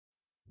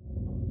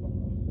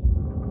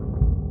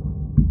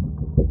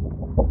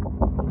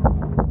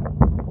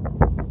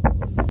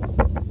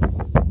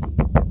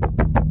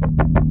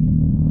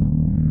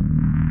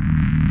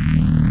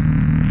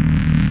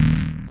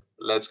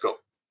let's go.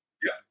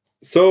 Yeah.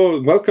 So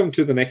welcome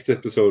to the next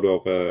episode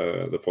of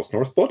the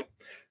foss-north pod.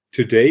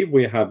 Today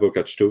we have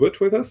Burkhard Stubert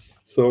with us.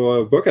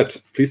 So Burkhard,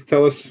 please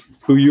tell us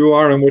who you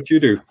are and what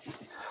you do.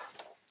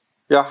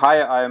 Yeah,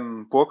 hi,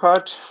 I'm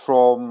Burkhard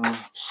from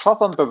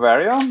southern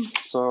Bavaria.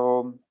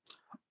 So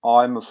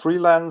I'm a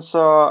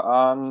freelancer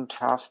and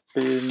have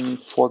been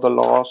for the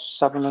last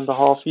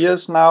 7.5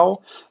 years now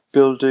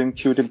building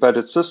Qt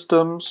embedded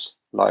systems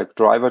like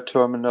driver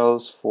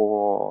terminals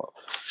for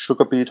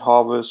sugar beet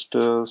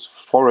harvesters,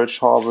 forage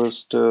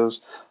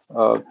harvesters,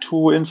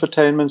 two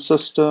infotainment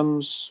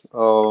systems,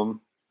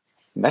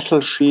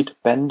 metal sheet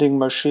bending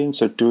machines,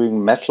 so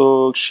doing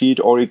metal sheet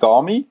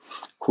origami,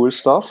 cool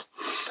stuff.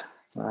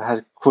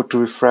 I could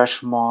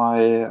refresh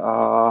my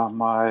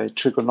my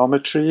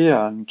trigonometry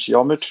and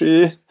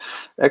geometry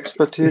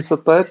expertise a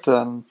bit,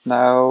 and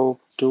now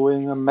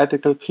doing a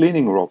medical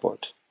cleaning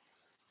robot.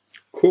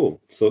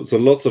 Cool. So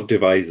lots of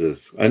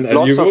devices, and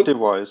lots of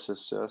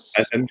devices, yes.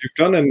 And you've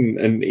done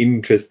an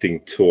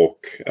interesting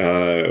talk,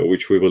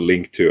 which we will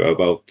link to,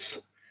 about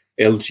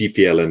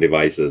LGPL and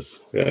devices,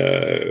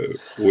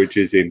 which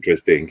is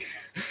interesting.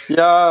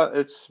 Yeah,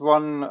 it's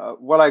one.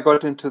 Well, I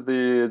got into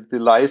the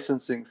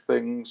licensing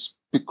things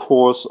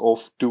because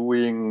of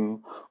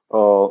doing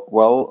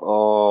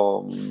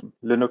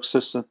Linux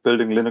systems,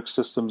 building Linux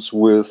systems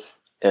with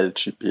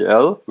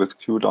LGPL, with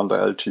Qt under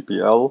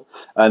LGPL,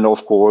 and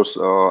of course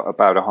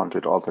about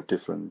 100 other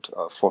different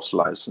foss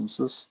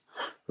licenses,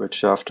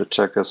 which you have to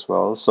check as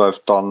well. So I've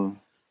done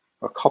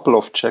a couple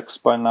of checks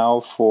by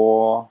now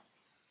for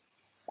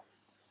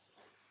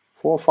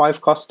 4 or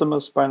 5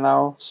 customers by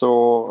now.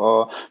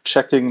 So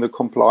checking the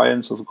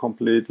compliance of a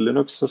complete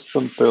Linux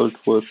system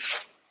built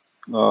with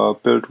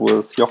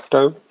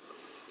Yocto.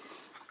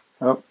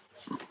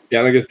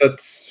 Yeah, I guess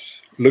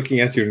that's looking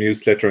at your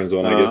newsletter and so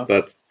on. I guess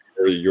that's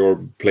your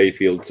play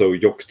field. So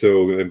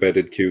Yocto,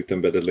 embedded Qt,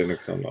 embedded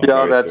Linux on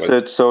yeah, that's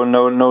devices. It. So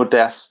no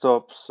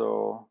desktop.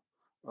 So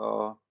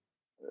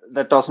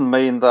that doesn't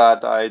mean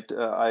that I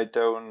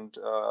don't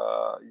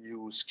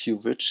use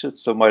QWidget.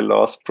 So my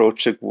last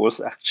project was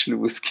actually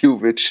with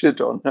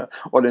QWidget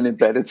on an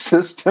embedded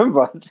system.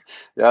 But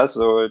yeah,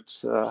 so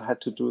it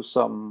had to do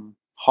some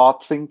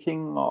hard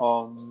thinking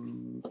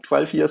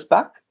 12 years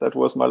back. That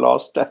was my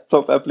last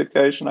desktop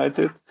application I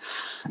did.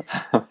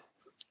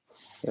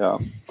 Yeah,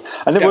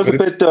 and it was a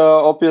bit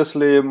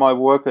obviously my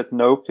work at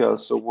Nokia.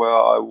 So where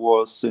I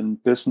was in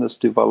business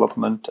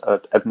development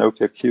at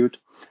Nokia Qt.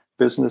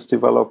 Business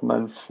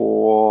development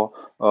for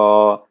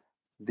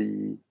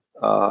the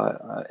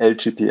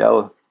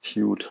LGPL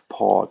Qt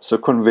part, so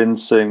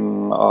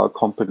convincing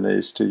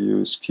companies to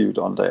use Qt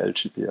under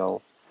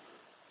LGPL.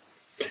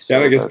 So yeah,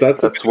 I guess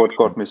that's what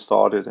got me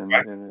started in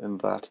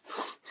that.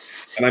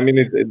 And I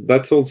mean,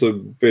 that's also a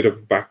bit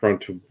of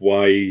background to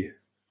why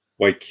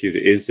Qt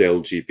is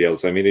LGPL.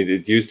 So I mean,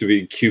 it used to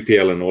be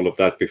QPL and all of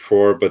that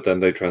before, but then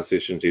they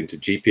transitioned into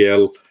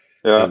GPL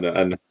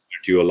and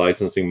dual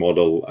licensing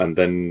model, and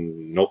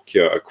then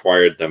Nokia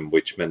acquired them,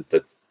 which meant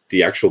that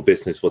the actual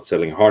business was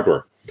selling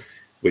hardware,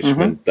 which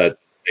meant that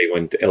they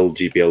went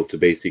LGPL to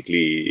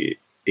basically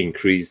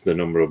increase the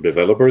number of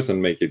developers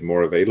and make it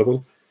more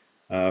available.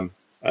 And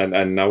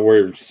now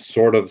we're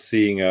sort of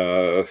seeing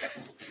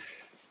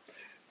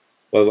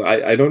well,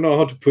 I don't know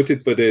how to put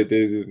it, but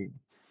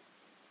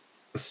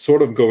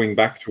sort of going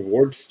back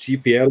towards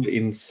GPL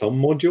in some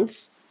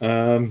modules.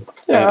 And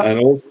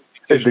also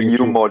the new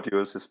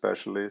modules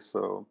especially.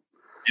 So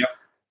yeah,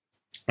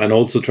 and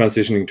also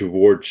transitioning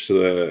towards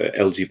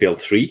LGPL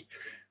 3,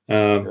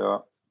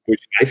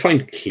 which I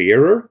find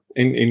clearer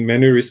in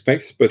many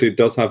respects, but it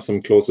does have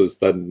some clauses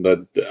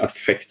that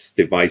affects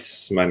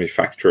device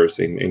manufacturers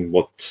in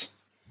what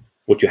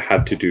you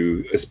have to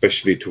do,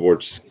 especially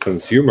towards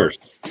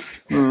consumers,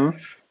 which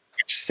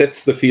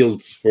sets the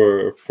fields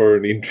for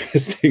an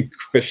interesting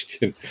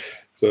question.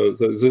 So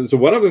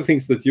one of the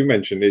things that you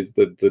mentioned is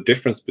that the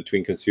difference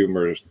between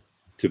consumers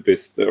to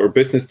business, or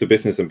business to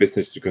business and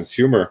business to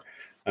consumer,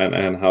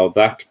 and how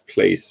that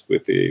plays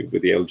with the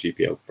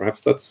LGPL.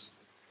 Perhaps that's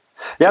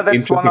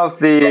one of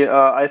the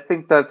I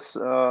think that's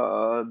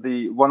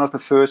one of the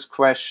first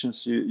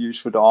questions you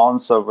should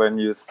answer when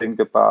you think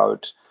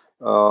about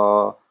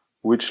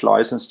which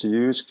license to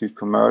use, Qt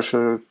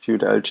Commercial, Qt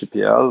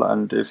LGPL,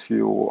 and if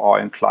you are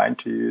inclined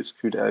to use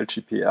Qt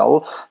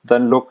LGPL,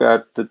 then look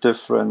at the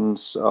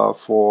difference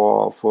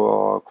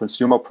for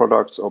consumer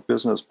products or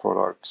business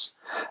products.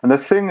 And the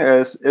thing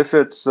is, if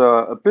it's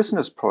a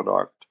business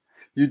product,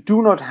 you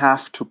do not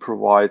have to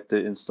provide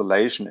the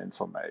installation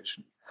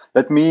information.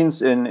 That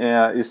means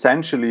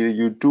essentially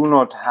you do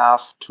not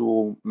have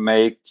to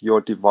make your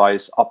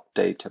device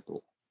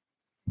updatable.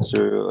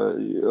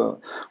 So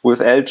with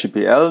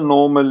LGPL,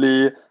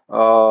 normally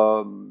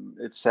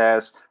it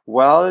says,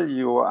 well,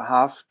 you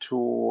have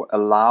to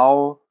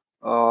allow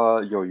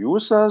your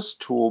users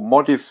to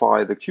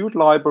modify the Qt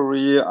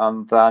library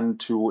and then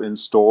to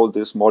install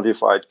this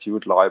modified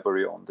Qt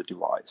library on the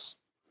device.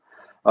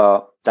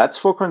 That's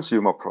for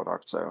consumer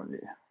products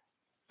only.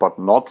 but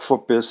not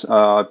for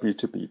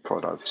B2B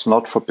products,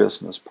 not for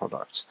business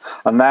products,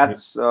 and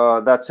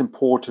that's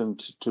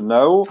important to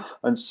know.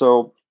 And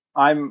so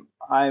I'm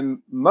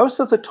most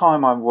of the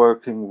time I'm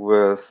working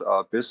with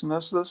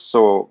businesses,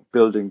 so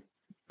building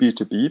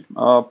B2B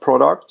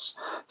products.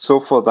 So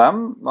for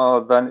them,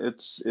 then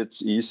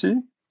it's easy.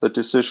 The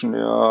decision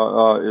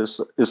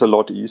is a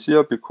lot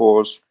easier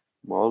because,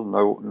 well,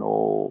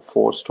 no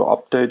force to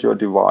update your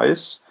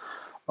device,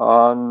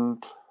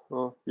 and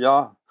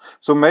yeah.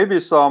 So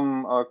maybe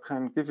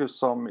can give you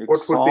some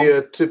examples. What would be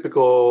a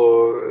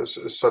typical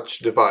such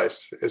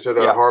device? Is it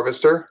a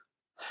harvester?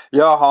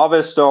 Yeah,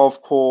 harvester,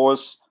 of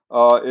course,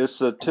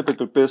 is a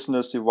typical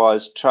business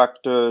device.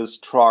 Tractors,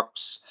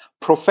 trucks,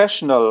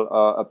 professional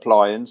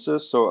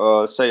appliances.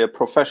 So say a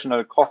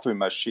professional coffee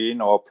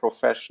machine or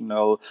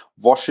professional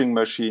washing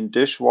machine,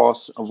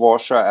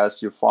 dishwasher,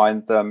 as you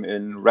find them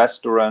in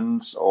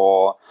restaurants,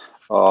 or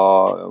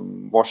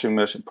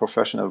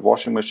professional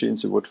washing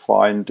machines you would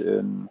find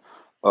in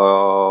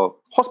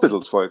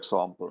hospitals, for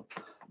example.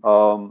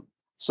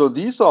 So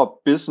these are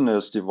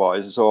business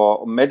devices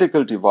or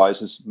medical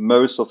devices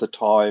most of the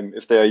time.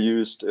 If they are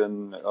used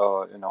in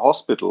a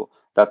hospital,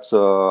 that's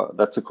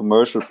a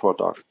commercial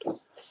product.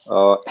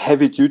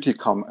 Heavy duty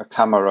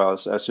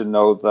cameras, as you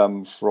know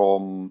them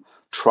from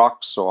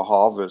trucks or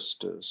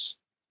harvesters.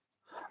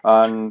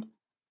 And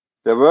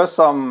there were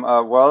some,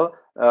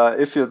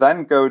 if you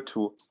then go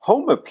to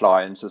home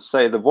appliances,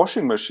 say the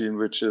washing machine,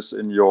 which is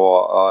in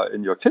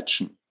your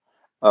kitchen,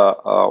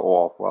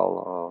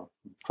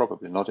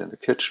 probably not in the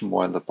kitchen,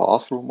 more in the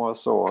bathroom or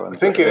so. I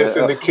think it is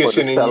in the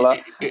kitchen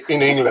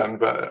in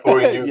England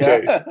or in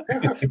UK.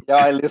 Yeah,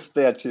 I lived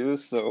there too.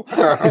 So,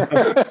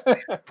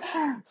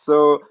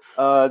 so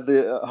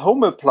the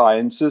home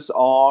appliances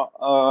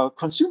are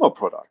consumer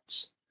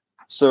products.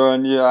 So,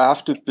 and you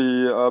have to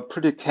be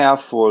pretty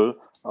careful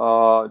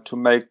to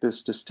make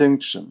this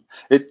distinction.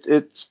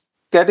 It's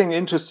getting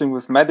interesting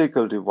with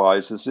medical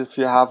devices. If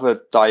you have a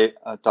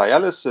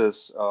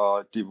dialysis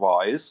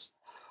device,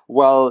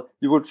 well,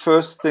 you would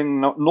first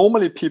think,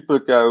 normally people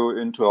go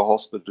into a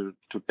hospital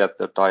to get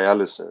their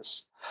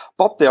dialysis.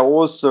 But there are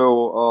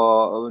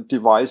also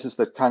devices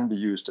that can be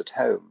used at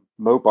home,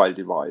 mobile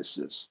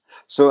devices.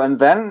 So, and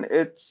then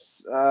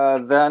it's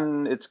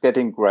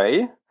getting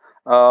gray.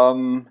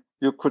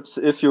 You could,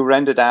 if you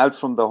rent it out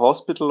from the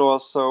hospital or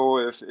so,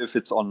 if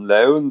it's on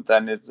loan,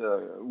 then it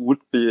would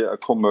be a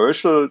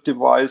commercial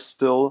device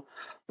still.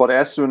 But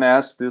as soon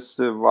as this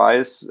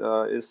device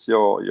is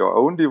your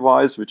own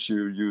device, which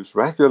you use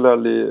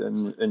regularly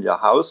in your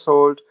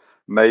household,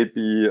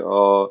 maybe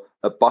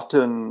a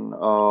button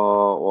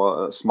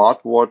or a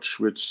smartwatch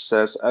which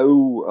says,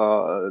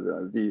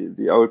 "Oh,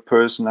 the old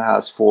person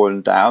has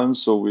fallen down,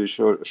 so we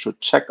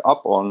should check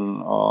up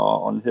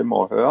on him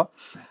or her."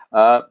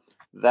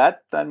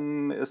 That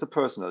then is a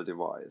personal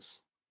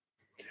device.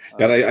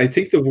 And I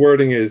think the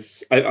wording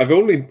is, I've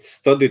only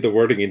studied the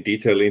wording in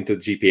detail into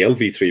GPL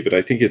v3, but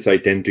I think it's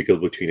identical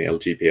between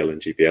LGPL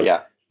and GPL.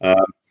 Yeah.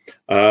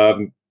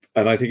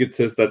 And I think it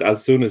says that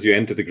as soon as you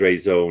enter the gray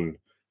zone,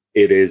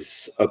 it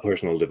is a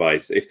personal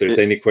device. If there's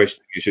any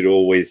question, you should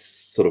always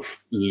sort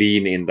of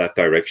lean in that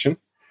direction.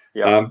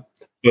 Yeah.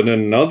 But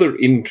another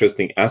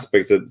interesting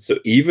aspect is, so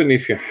even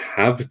if you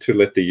have to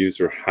let the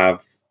user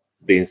have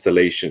the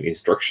installation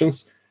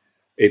instructions,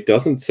 it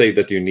doesn't say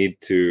that you need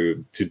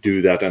to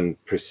do that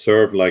and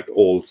preserve like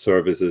all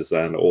services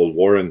and all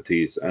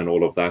warranties and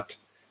all of that.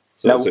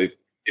 So, no, so if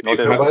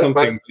you have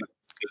something,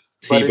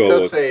 but it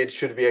does say it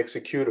should be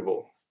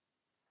executable.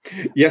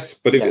 Yes,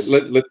 but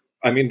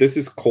I mean, this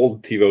is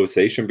called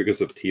TiVoization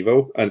because of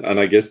TiVo, and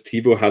I guess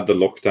TiVo had the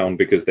lockdown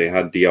because they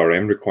had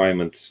DRM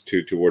requirements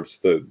towards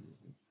the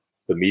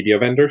media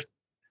vendors,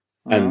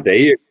 and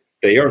they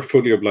are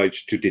fully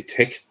obliged to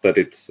detect that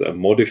it's a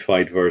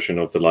modified version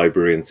of the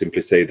library and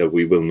simply say that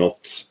we will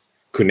not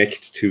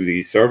connect to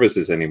these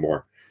services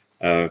anymore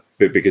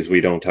because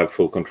we don't have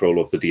full control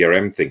of the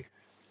DRM thing.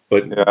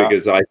 But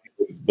because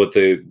what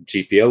the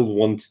GPL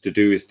wants to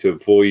do is to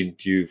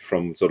avoid you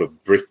from sort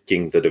of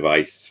bricking the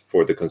device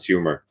for the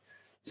consumer.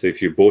 So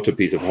if you bought a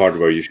piece of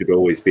hardware, you should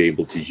always be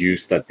able to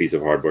use that piece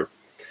of hardware.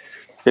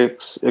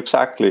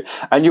 Exactly,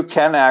 and you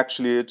can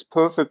actually, it's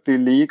perfectly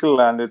legal,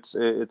 and it's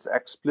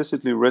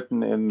explicitly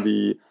written in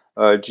the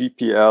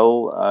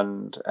GPL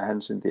and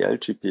hence in the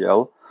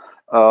LGPL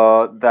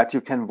that you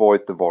can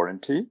void the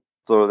warranty.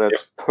 So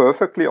that's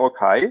perfectly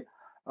okay.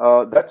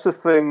 That's a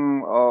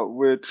thing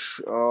which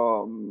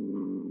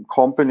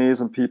companies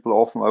and people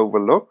often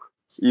overlook.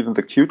 Even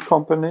the cute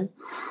company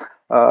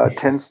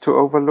tends to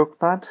overlook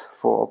that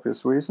for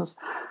obvious reasons.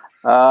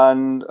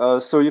 And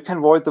so you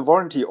can void the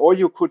warranty, or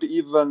you could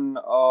even,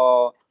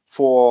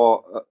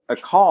 for a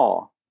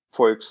car,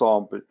 for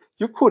example,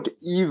 you could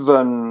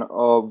even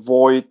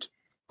void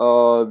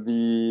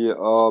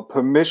the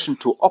permission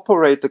to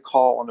operate the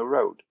car on the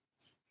road.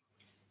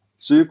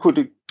 So you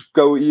could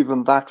go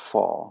even that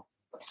far.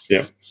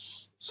 Yeah.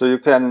 So you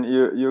can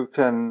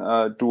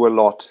do a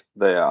lot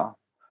there.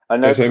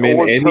 And that's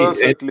all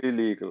perfectly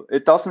legal.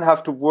 It doesn't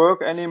have to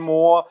work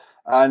anymore.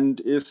 And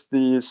if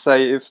the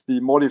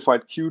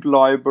modified Qt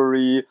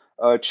library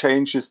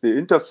changes the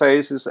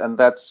interfaces,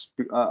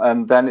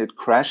 and then it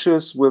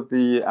crashes with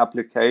the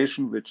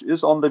application which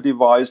is on the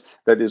device,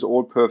 that is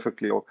all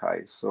perfectly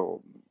okay.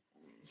 So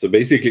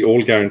basically,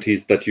 all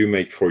guarantees that you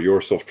make for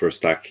your software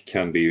stack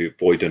can be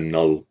void and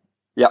null.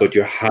 Yeah. But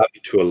you have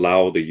to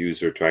allow the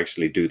user to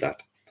actually do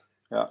that.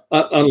 Yeah.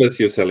 Unless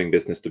you're selling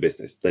business to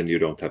business, then you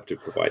don't have to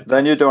provide.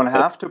 Then you don't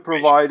have to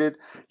provide it.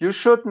 You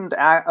shouldn't.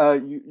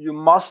 You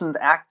mustn't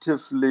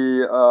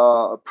actively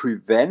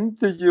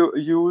prevent the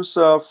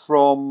user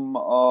from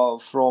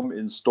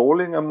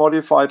installing a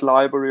modified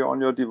library on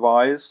your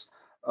device.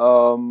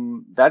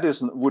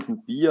 That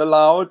wouldn't be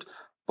allowed.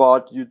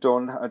 But you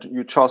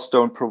just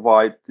don't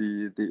provide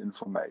the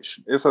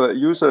information. If a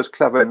user is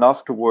clever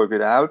enough to work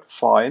it out,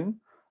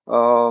 fine.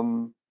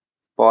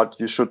 But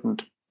you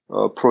shouldn't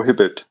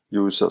prohibit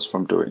users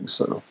from doing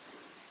so.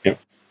 Yeah.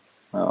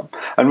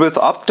 And with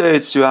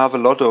updates, you have a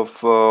lot of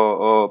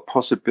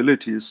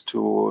possibilities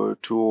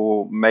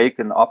to make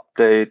an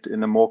update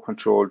in a more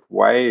controlled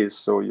way.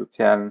 So you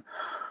can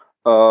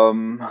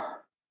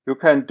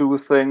do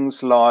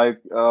things like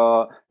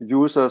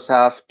users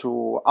have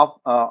to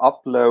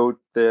upload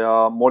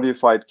their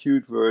modified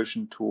Qt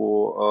version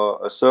to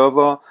a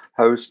server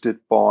hosted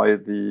by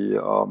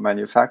the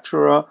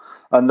manufacturer.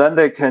 And then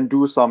they can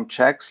do some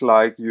checks,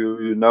 like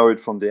you know it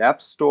from the App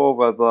Store,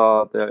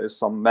 whether there is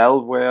some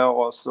malware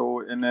or so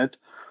in it.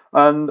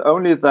 And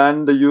only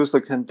then the user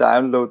can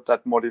download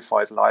that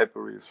modified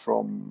library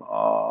from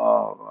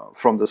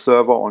the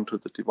server onto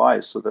the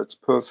device. So that's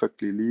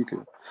perfectly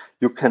legal.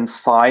 You can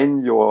sign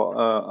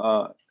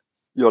your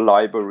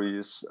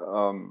libraries,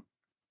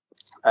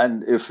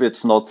 and if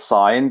it's not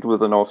signed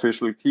with an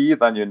official key,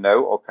 then you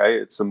know, okay,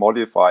 it's a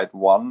modified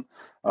one,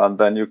 and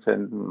then you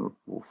can,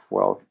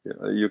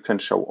 you can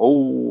show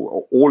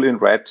all in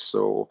red,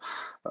 so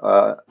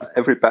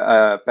every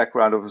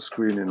background of a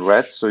screen in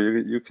red, so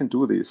you can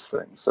do these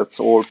things. That's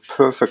all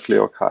perfectly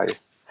okay.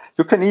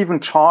 You can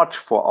even charge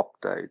for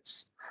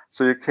updates,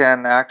 so you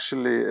can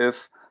actually,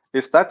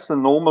 if that's the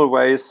normal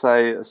way,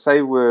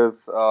 say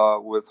with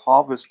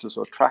harvesters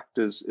or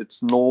tractors,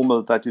 it's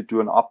normal that you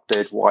do an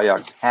update via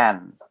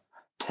CAN.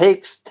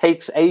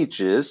 Takes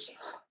ages,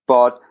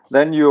 but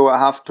then you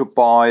have to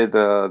buy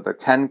the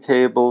CAN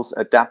cables,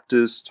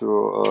 adapters to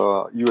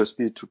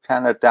USB to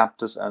CAN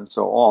adapters, and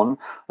so on.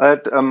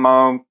 At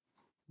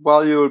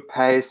you'll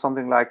pay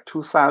something like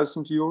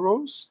 2,000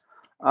 euros,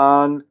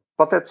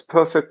 but that's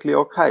perfectly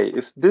okay.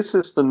 If this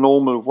is the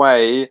normal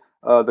way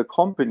the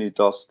company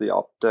does the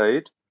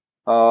update,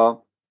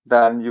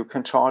 then you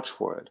can charge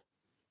for it.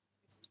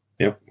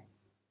 Yep.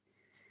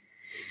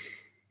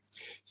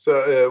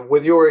 So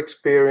with your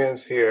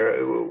experience here,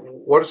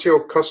 what does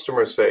your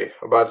customers say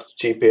about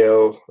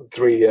GPL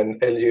 3 and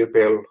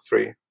LGPL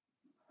 3?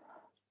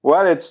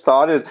 Well, it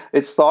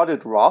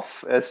started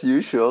rough as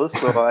usual.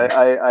 So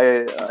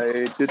I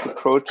did a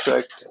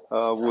project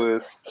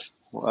with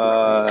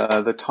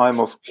the time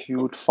of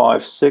Qt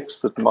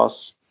 5.6. That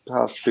must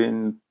have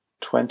been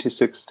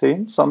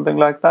 2016, something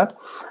like that.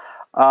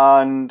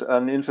 And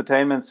an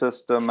infotainment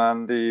system,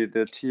 and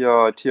the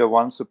tier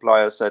 1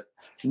 supplier said,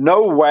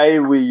 no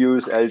way we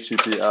use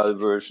LGPL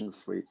version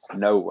 3,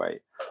 no way.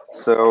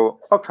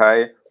 So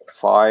okay,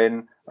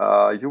 fine,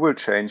 you will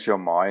change your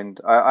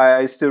mind.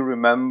 I still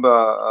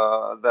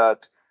remember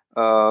that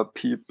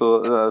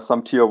people,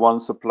 some tier 1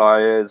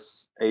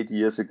 suppliers 8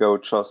 years ago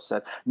just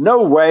said,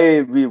 no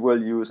way we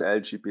will use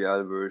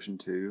LGPL version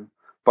 2.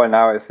 By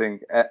now, I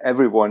think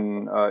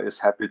everyone is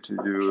happy to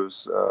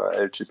use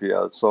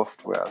LGPL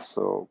software.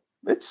 So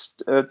it's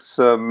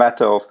a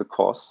matter of the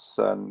costs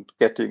and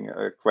getting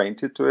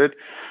acquainted to it.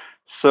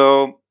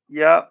 So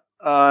yeah,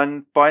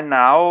 and by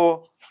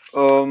now,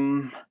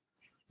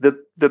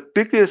 the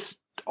biggest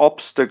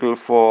obstacle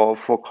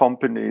for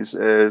companies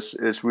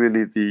is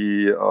really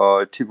the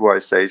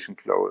TVization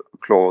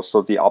clause,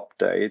 so the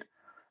update.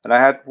 And I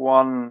had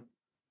one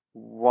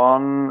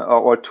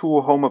or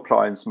two home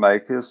appliance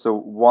makers. So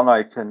one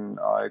I can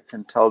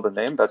tell the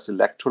name, that's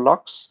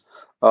Electrolux.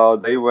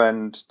 They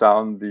went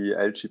down the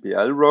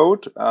LGPL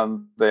road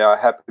and they are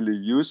happily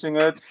using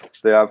it.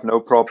 They have no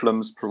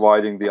problems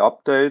providing the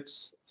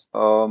updates.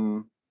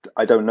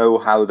 I don't know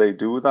how they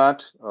do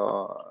that.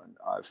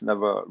 I've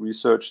never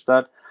researched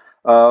that.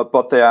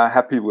 But they are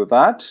happy with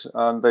that,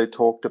 and they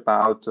talked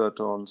about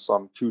it on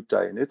some Qt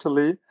Day in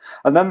Italy.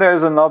 And then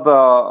there's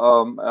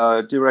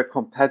another direct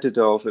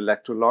competitor of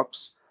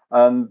Electrolux,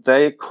 and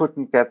they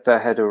couldn't get their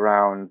head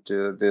around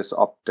this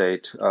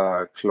update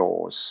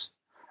clause.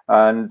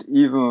 And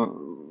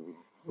even,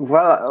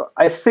 well,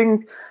 I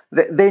think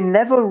they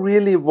never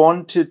really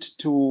wanted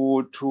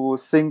to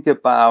think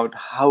about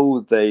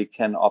how they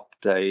can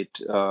update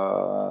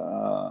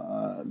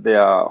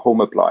their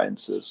home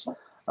appliances.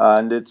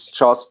 And it's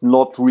just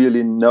not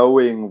really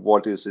knowing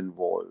what is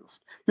involved.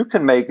 You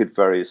can make it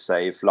very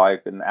safe,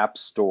 like an app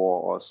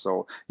store or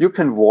so. You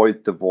can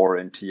void the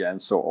warranty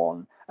and so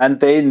on. and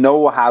they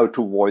know how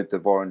to void the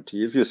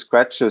warranty. If you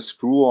scratch a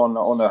screw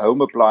on a home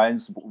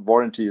appliance,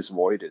 warranty is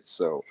voided.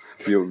 So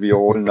we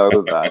all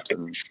know that,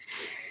 and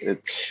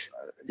it's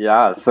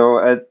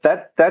So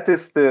that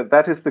is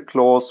the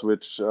clause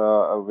which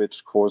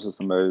causes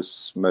the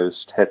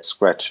most head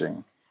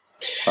scratching.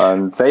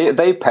 And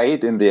they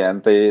paid in the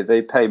end.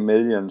 They pay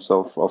millions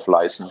of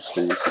license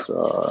fees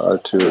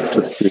to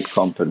the big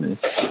company.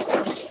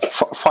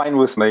 Fine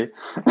with me.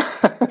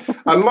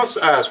 I must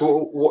ask,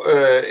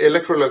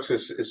 Electrolux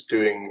is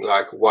doing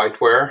like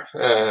whiteware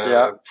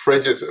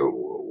fridges.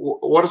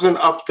 What does an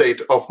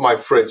update of my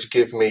fridge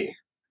give me?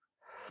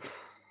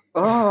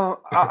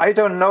 I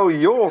don't know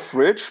your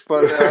fridge,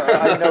 but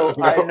I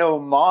know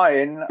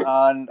mine,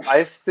 and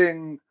I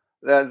think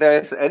that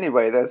there's only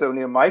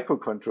a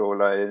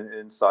microcontroller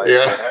inside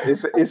there,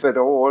 if at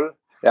all.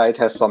 Yeah, it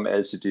has some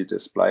LCD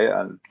display,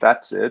 and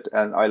that's it.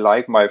 And I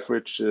like my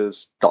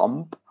fridges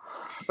dumb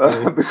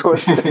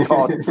because they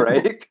can't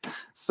break.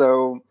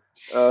 So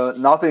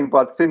nothing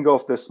but think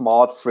of the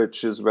smart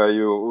fridges where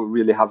you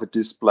really have a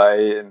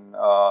display in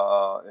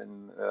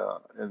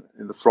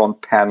the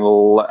front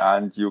panel,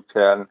 and you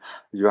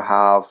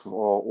have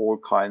all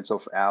kinds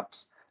of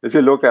apps. If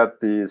you look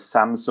at the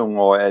Samsung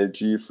or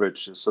LG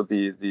fridges, so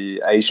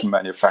the Asian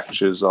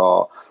manufacturers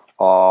are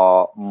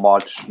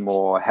much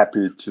more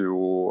happy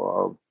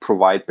to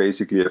provide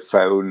basically a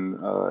phone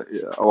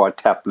or a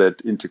tablet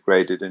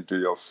integrated into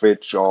your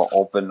fridge or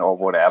oven or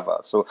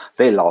whatever. So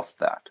they love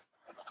that.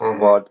 Mm-hmm.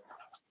 But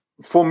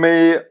for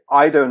me,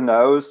 I don't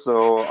know.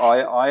 So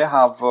I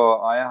have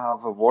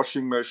a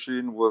washing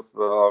machine with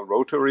a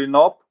rotary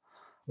knob.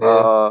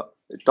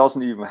 It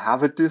doesn't even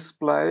have a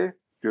display.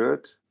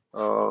 Good.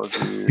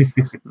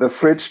 The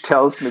fridge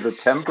tells me the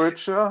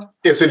temperature.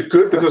 Is it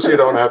good because you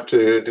don't have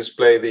to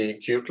display the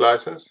Qt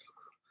license?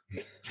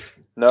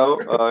 No.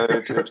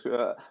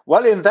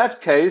 Well, in that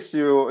case,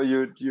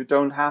 you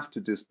don't have to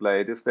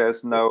display it. If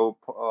there's no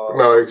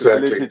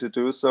ability to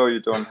do so, you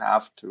don't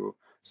have to.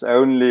 It's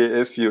only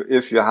if you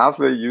have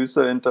a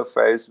user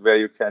interface where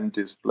you can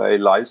display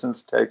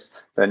license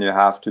text, then you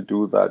have to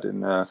do that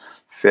in a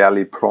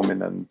fairly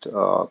prominent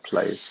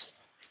place.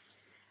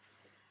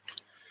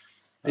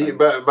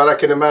 But I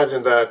can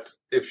imagine that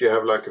if you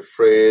have like a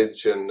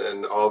fridge and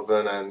an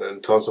oven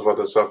and tons of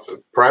other stuff,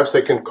 perhaps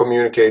they can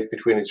communicate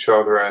between each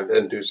other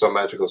and do some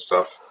magical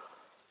stuff.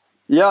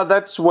 Yeah,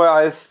 that's where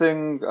I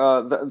think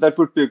that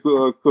would be a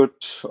good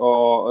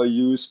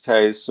use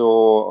case.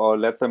 So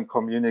let them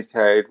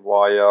communicate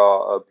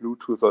via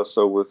Bluetooth or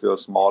so with your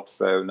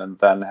smartphone, and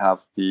then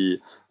have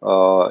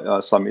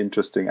some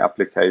interesting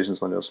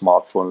applications on your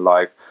smartphone,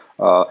 like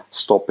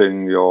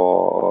stopping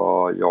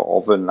your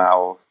oven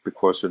now,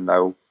 because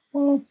you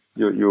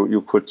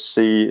could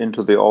see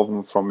into the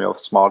oven from your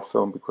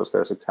smartphone because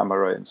there's a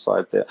camera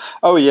inside there.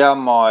 Oh yeah,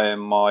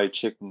 my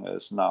chicken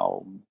is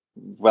now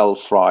well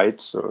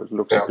fried, so it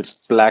looks a bit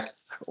black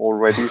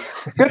already.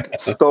 Good,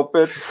 stop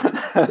it.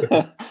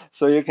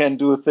 So you can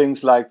do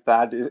things like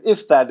that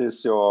if that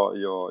is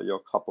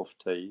your cup of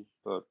tea.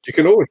 But you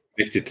can always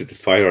connect it to the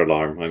fire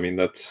alarm. I mean,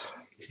 that's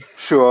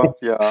sure,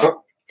 yeah.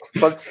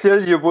 But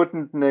still, you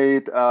wouldn't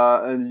need,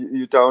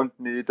 you don't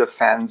need a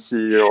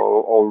fancy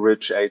or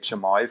rich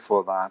HMI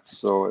for that.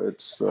 So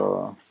it's,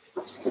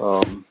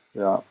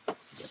 yeah.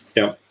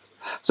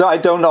 So I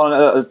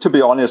don't, to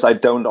be honest, I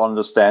don't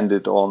understand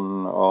it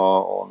on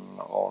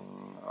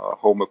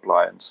home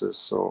appliances.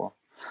 So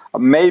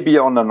maybe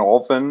on an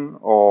oven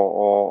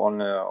or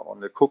on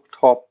a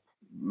cooktop,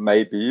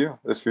 maybe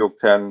if you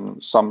can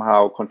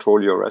somehow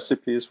control your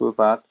recipes with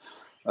that,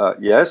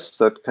 yes,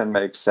 that can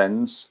make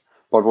sense.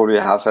 But what we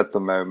have at the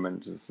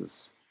moment is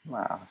it's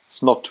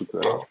not too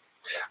good. Well,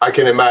 I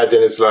can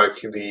imagine it's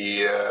like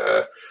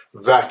the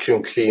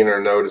vacuum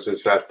cleaner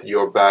notices that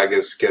your bag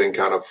is getting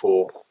kind of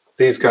full.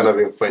 These kind of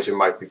information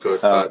might be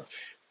good, but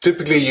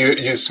typically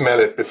you smell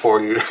it before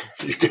you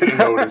get a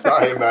notice,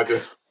 I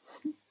imagine.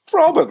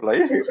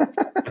 Probably.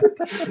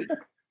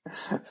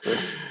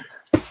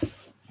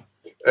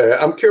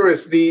 I'm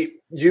curious,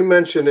 you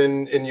mentioned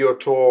in your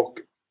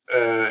talk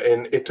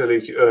in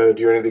Italy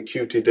during the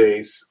QT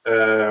days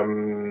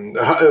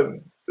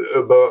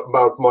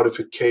about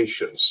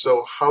modifications.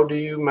 So how do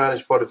you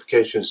manage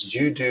modifications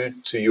you do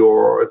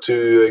to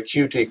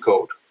QT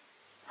code?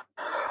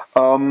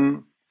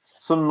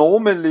 So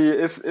normally,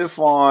 if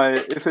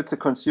it's a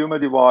consumer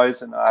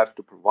device and I have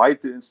to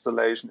provide the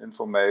installation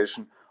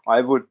information,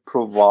 I would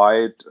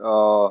provide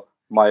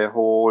my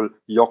whole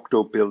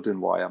Yocto build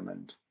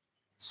environment.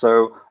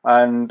 So,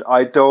 and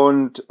I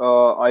don't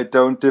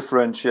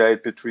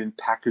differentiate between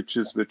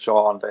packages which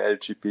are under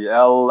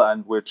LGPL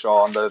and which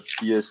are under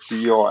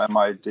BSD or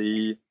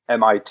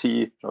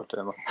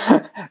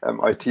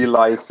MIT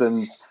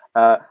license.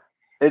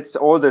 It's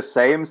all the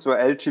same. So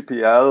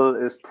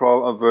LGPL is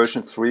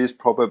version 3 is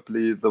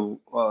probably the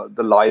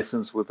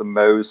license with the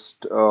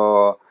most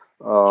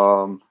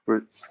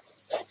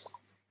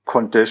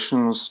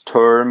conditions,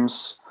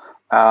 terms,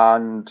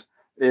 and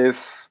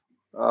if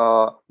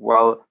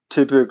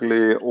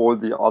typically all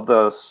the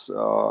others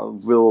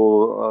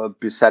will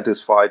be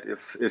satisfied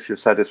if you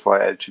satisfy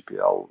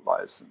LGPL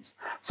license.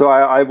 So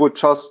I would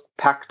just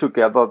pack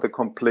together the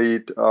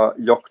complete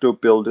Yocto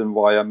build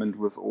environment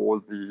with all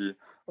the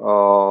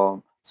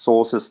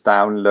sources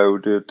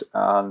downloaded,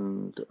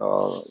 and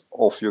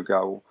off you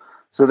go.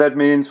 So that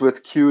means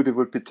with Qt it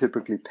would be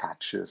typically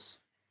patches.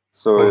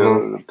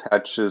 So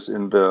patches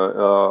in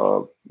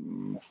the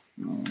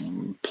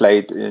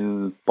played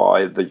in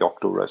by the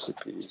Yocto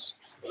recipes.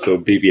 So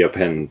BB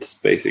append,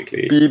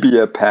 basically.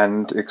 BB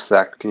append,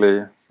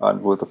 exactly,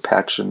 and with a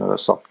patch in a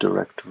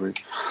subdirectory.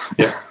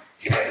 Yeah.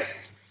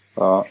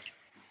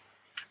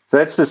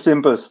 That's the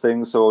simplest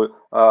thing. So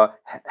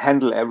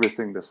handle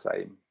everything the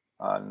same,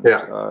 and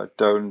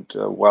don't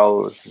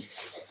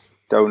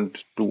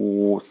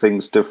do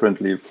things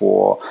differently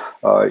for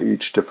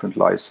each different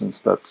license.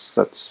 That's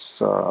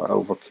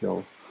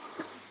overkill.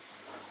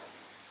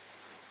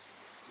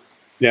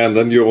 Yeah, and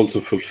then you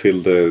also fulfill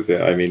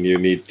I mean, you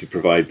need to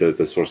provide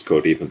the source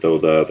code, even though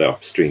the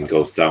upstream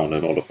goes down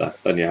and all of that.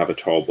 Then you have a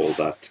tarball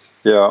that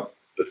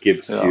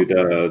gives you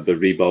the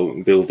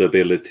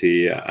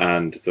rebuildability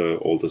and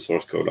all the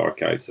source code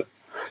archives.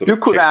 You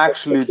could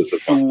actually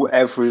do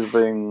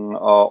everything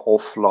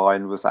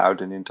offline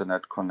without an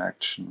internet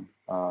connection,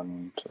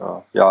 and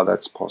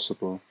that's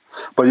possible.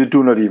 But you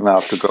do not even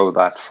have to go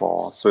that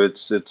far. So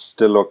it's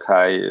still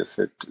okay if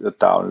it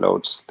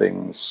downloads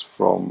things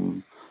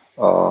from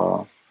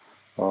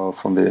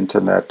the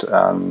internet.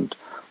 And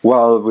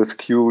with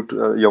Qt,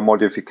 your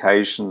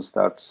modifications,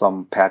 that's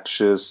some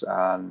patches,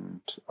 and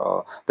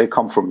they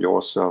come from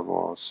your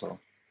server. So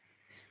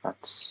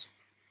that's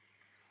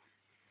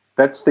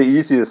the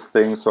easiest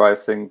thing. So I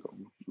think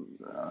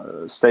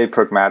stay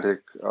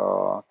pragmatic,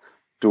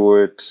 do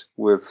it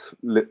with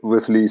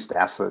least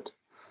effort.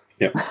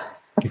 Yeah.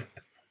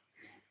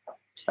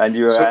 And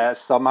you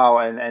somehow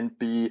and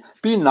be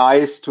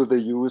nice to the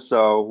user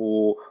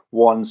who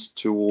wants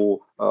to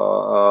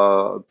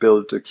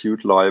build a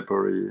Qt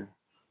library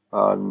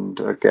and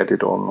get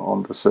it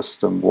on the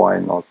system. Why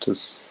not?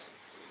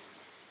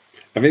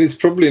 I mean, it's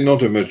probably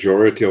not a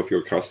majority of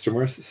your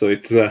customers, so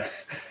it's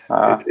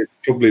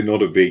probably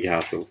not a big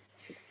hassle.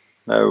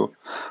 No,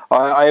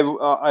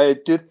 I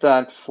did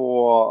that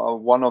for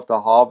one of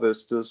the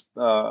harvesters,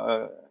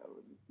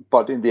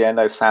 but in the end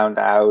I found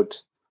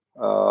out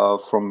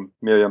from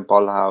Miriam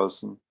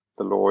Ballhausen,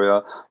 the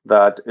lawyer,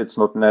 that it's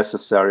not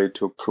necessary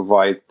to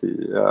provide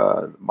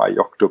the my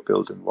Yocto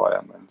build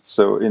environment.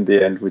 So in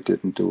the end we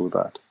didn't do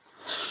that.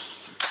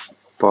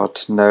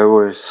 But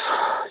no,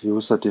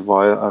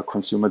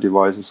 consumer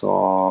devices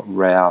are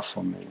rare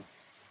for me.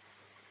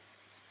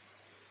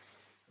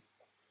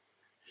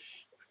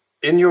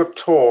 In your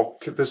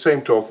talk, the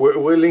same talk,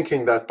 we're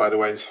linking that, by the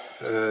way,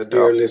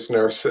 dear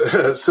listeners.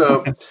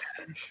 So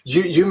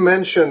you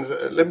mentioned,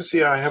 let me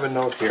see, I have a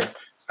note here,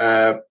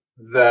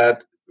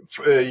 that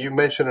you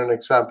mentioned an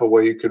example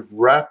where you could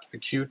wrap the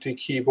Qt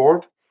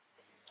keyboard,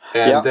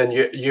 and then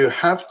you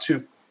have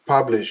to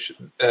publish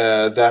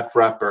that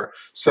wrapper.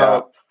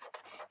 So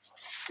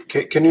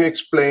can you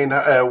explain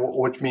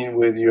what you mean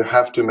with you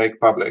have to make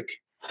public?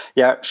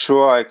 Yeah,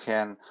 sure, I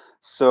can.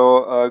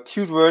 So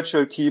Qt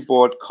Virtual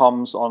Keyboard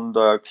comes on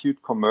the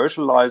Qt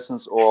commercial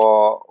license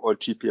or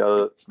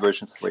GPL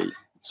version 3.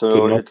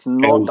 So it's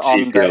not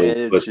under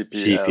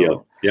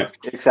LGPL. Yeah,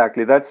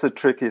 exactly. That's the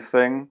tricky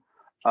thing.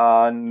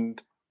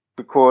 And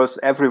because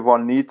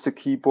everyone needs a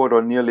keyboard,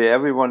 or nearly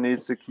everyone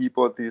needs a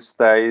keyboard these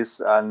days,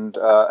 and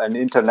an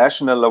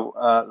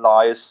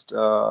internationalized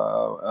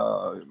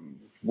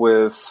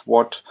with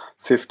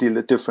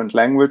 50 different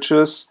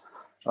languages.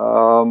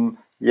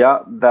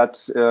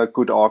 That's a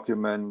good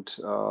argument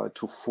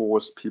to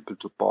force people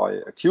to buy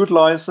a Qt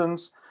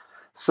license.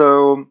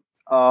 So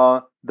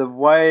the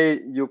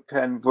way you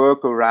can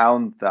work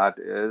around that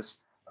is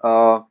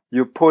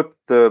you put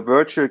the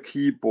virtual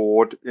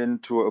keyboard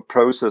into a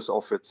process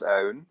of its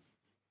own,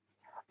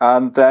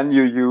 and then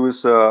you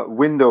use a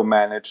window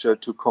manager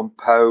to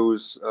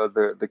compose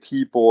the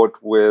keyboard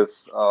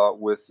with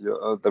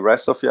the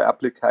rest of your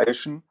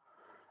application.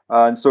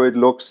 And so it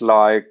looks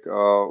like,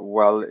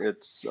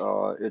 it's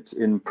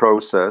in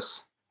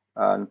process,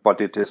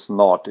 but it is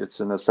not. It's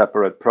in a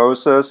separate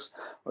process.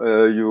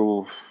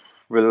 You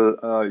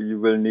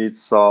will need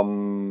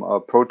some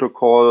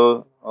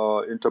protocol,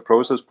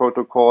 inter-process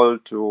protocol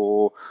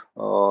to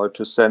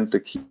send the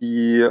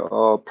key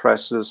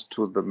presses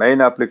to the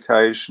main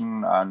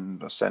application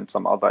and send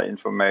some other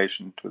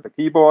information to the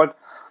keyboard.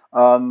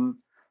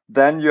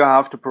 Then you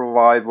have to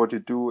provide what you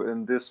do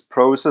in this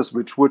process,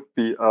 which would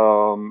be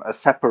a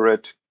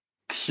separate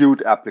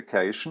Qt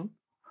application.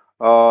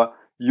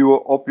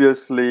 You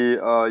obviously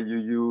you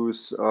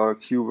use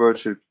Qt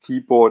Virtual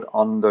Keyboard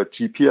under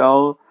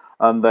GPL,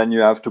 and then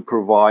you have to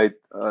provide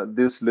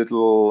this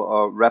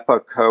little wrapper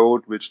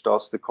code which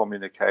does the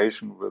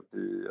communication with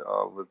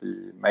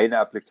the main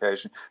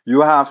application.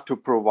 You have to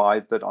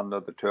provide that under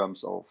the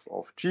terms of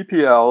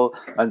GPL,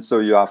 and so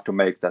you have to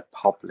make that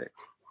public.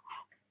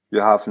 You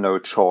have no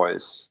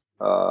choice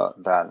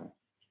then.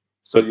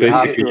 So you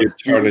have to,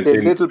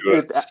 the little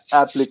bit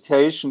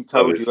application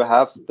code you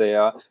have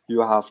there, you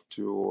have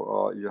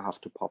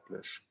to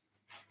publish,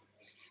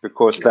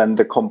 because then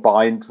the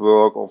combined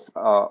work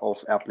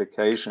of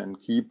application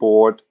and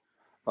keyboard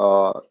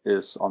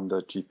is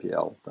under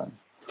GPL then.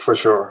 For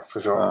sure.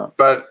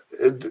 But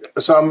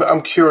so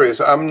I'm curious.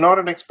 I'm not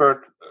an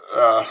expert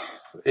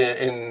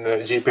in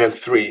GPL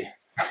 3,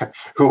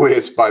 who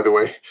is, by the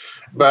way,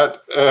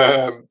 but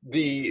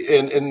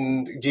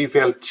in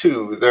GPL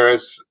 2 there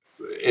is,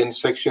 in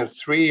section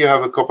 3 you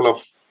have a couple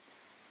of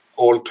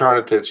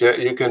alternatives.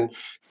 You can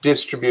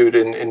distribute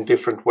in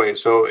different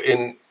ways. So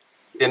in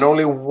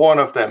only one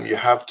of them you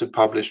have to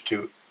publish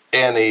to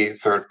any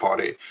third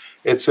party.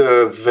 It's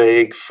a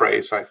vague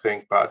phrase, I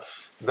think, but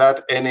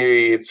that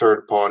any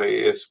third party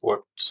is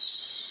what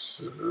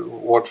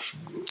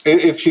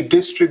if you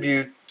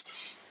distribute,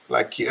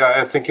 like,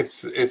 I think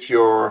it's if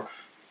you're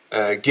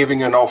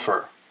giving an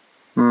offer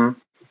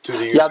to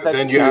the user,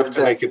 then you have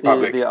to make it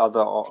public. The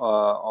other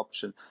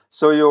option.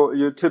 So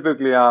you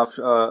typically have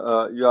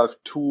you have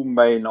two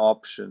main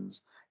options.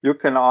 You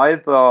can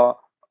either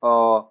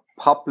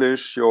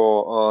publish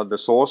your the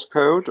source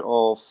code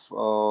of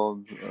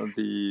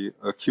the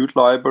Qt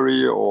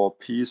library or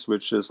piece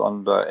which is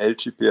under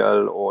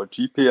LGPL or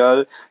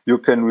GPL. You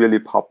can really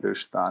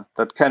publish that.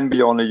 That can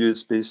be on a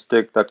USB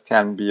stick. That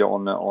can be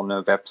on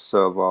a web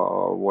server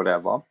or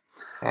whatever.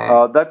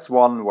 That's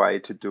one way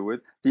to do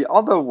it. The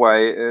other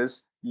way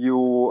is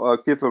you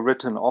give a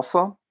written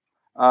offer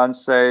and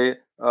say,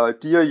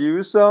 dear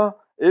user,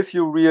 if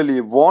you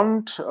really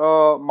want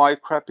my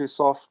crappy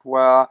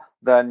software,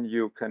 then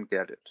you can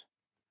get it.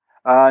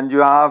 And you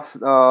have,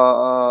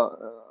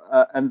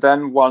 and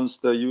then once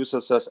the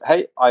user says,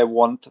 hey, I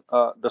want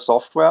the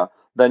software,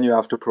 then you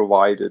have to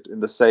provide it in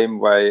the same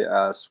way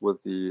as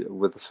with the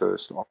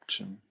first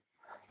option.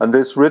 And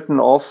this written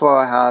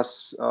offer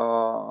has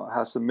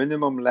a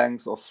minimum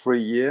length of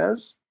 3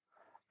 years,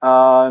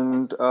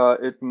 and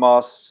it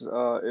must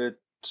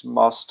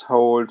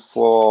hold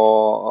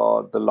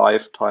for the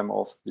lifetime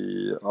of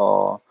the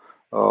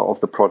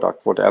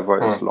product,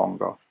 whatever is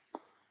longer.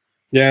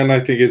 Yeah, and I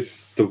think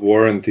it's the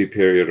warranty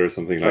period or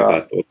something like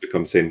that also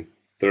comes in.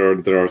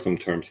 There are some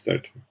terms there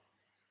too.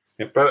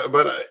 Yep.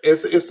 But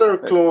is there a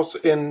clause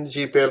in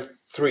GPL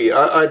 3?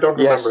 I don't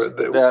remember.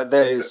 Yes,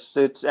 there is.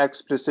 It's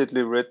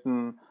explicitly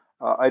written.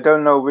 I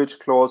don't know which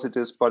clause it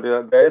is, but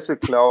there is a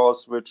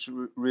clause which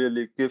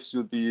really gives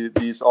you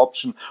these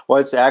options. Well,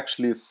 it's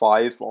actually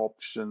 5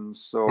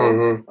 options. So,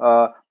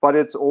 but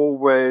it's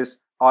always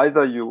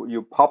either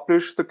you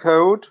publish the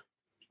code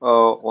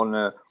on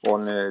a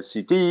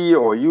CD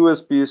or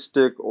USB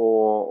stick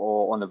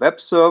or on a web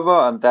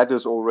server, and that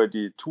is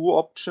already 2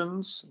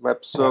 options: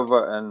 web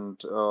server and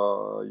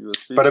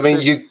USB. But I mean,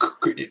 stick.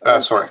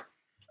 Sorry.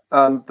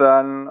 And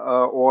then,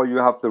 or you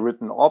have the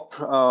written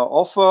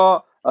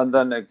offer. And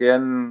then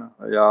again,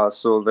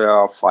 so there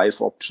are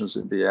 5 options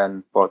in the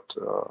end, but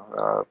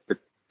a bit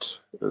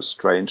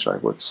strange, I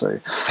would say.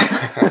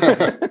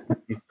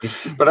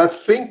 But I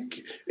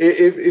think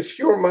if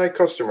you're my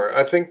customer,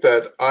 I think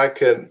that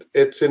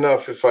it's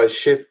enough if I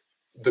ship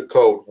the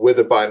code with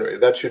a binary.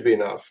 That should be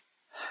enough.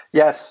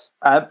 Yes,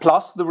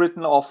 plus the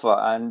written offer,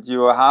 and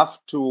you have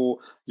to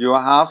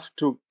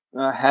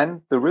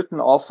hand the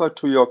written offer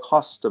to your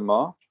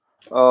customer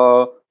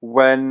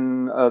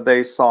when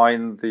they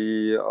sign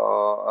the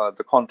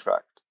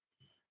contract.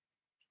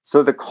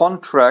 So the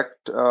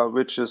contract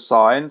which is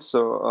signed,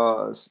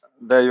 so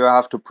there you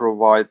have to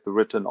provide the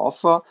written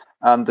offer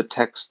and the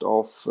text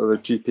of the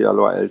GPL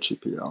or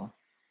LGPL.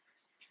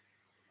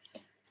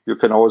 You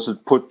can also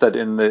put that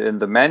in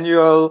the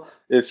manual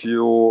if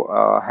you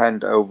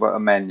hand over a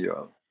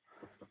manual.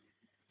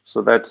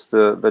 So that's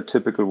the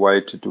typical way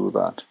to do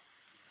that.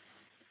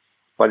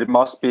 But it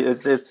must be,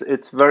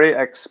 it's very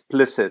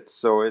explicit.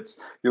 So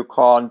you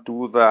can't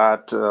do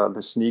that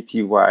the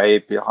sneaky way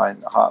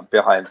behind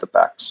the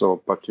back.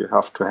 So, but you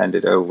have to hand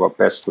it over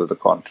best with the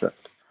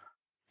contract.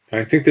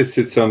 I think this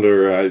sits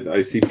under.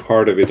 I see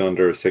part of it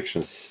under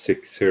section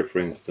 6 here, for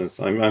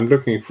instance. I'm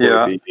looking for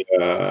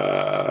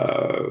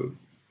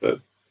the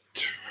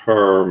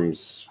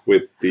terms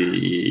with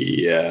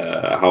the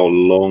how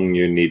long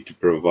you need to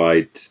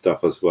provide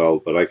stuff as well,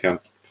 but I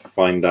can't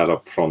find that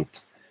up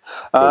front.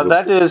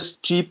 That is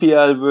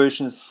GPL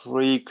version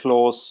 3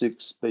 clause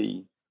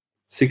 6b.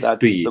 6b.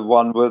 That's the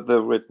one with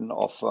the written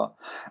offer.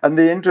 And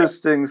the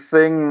interesting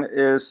thing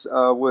is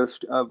with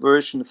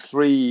version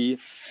 3,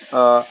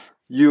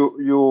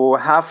 you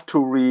have to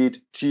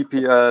read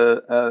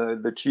GPL,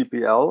 the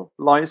GPL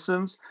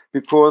license,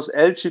 because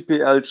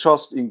LGPL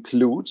just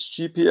includes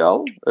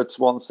GPL. It's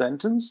one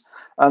sentence,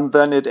 and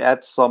then it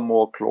adds some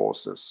more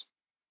clauses.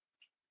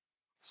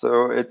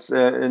 So it's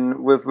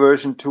with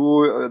version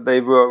 2,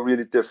 they were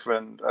really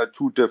different,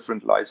 2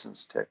 different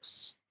license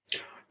texts.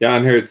 Yeah,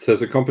 and here it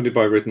says accompanied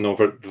by written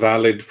offer,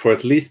 valid for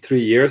at least 3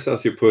 years,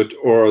 as you put,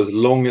 or as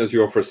long as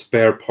you offer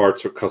spare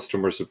parts or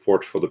customer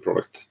support for the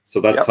product.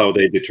 So that's how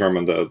they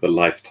determine the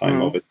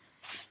lifetime of it.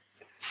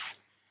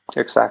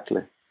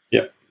 Exactly.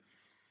 Yeah.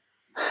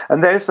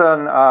 And there's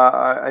an,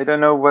 I don't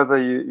know whether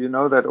you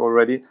know that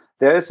already,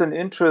 there is an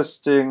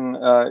interesting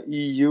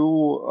EU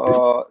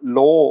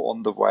law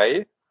on the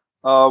way,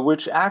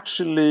 which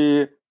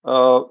actually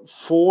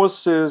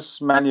forces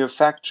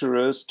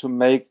manufacturers to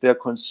make their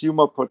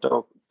consumer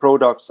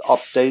products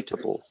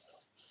updatable.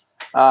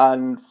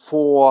 And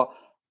for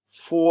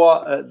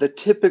the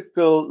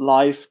typical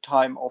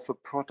lifetime of a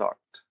product.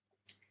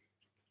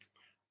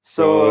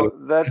 So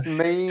that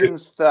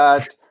means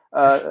that,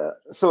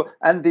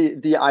 and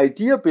the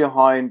idea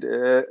behind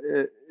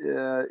it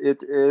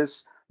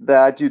is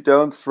that you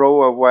don't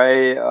throw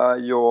away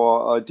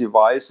your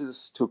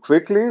devices too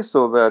quickly.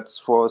 So that's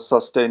for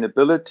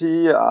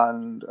sustainability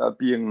and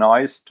being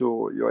nice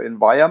to your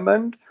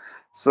environment.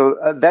 So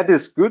that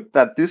is good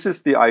that this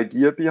is the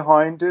idea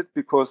behind it,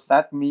 because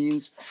that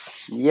means,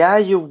 yeah,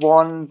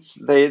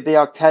 they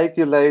are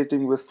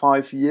calculating with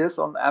 5 years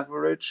on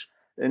average,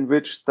 in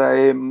which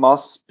they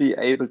must be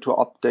able to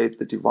update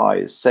the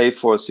device. Say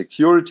for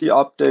security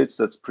updates,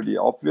 that's pretty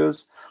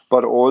obvious,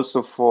 but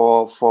also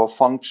for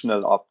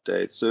functional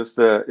updates. So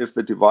if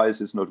the device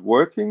is not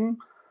working,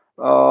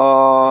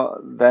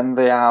 then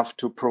they have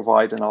to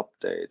provide an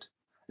update.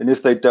 And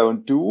if they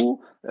don't do,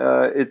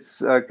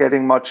 it's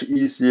getting much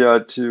easier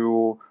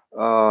to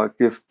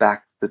give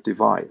back the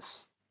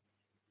device.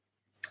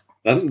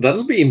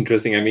 That'll be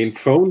interesting. I mean,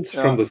 phones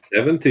from the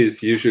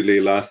 70s usually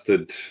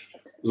lasted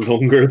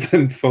longer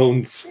than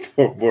phones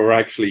were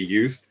actually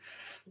used.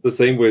 The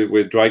same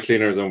with dry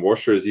cleaners and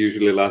washers,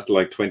 usually last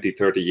like 20,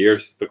 30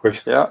 years. The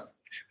question,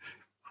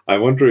 I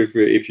wonder if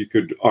you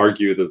could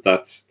argue that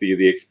that's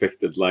the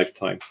expected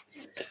lifetime.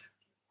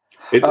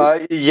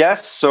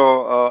 Yes.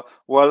 So,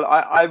 well,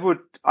 I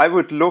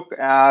would look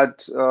at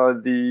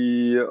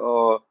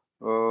the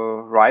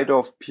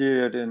write-off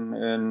period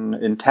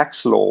in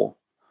tax law,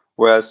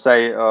 where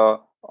say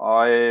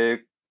I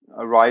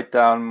write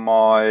down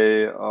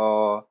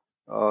my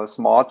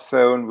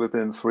smartphone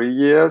within 3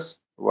 years.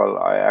 Well,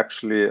 I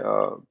actually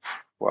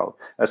well,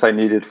 as I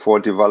need it for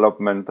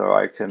development,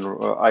 I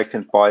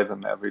can buy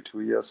them every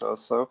 2 years or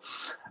so.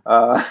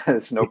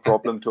 It's no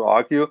problem to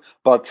argue.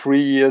 But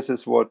 3 years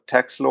is what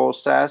tax law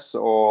says,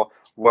 or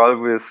well,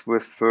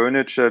 with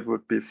furniture it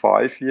would be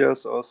 5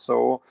 years or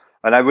so.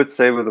 And I would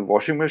say with a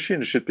washing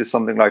machine, it should be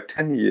something like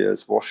 10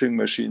 years. Washing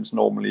machines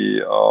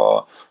normally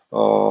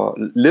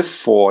live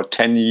for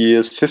 10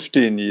 years,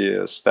 15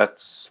 years.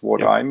 That's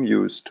what I'm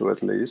used to,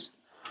 at least.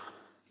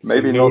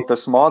 Maybe not the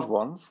smart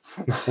ones.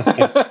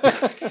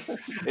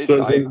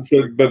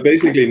 But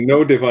basically,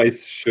 no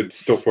device should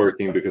stop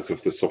working because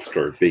of the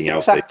software being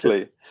outdated.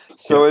 Exactly.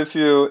 So if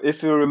you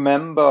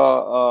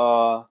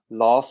remember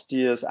last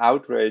year's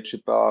outrage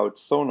about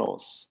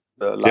Sonos,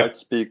 the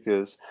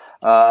loudspeakers,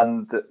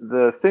 and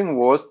the thing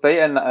was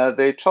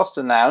they just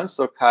announced,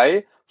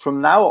 okay,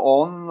 from now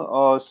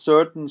on,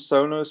 certain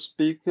Sonos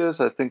speakers,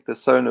 I think the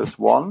Sonos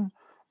One,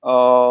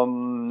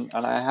 and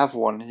I have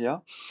one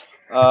here,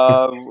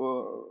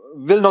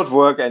 will not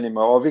work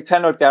anymore, or we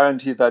cannot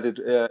guarantee that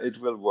it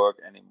will work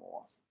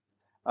anymore.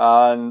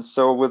 And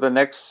so with the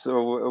next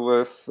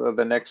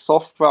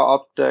software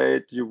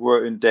update, you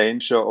were in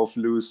danger of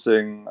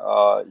losing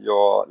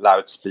your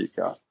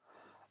loudspeaker.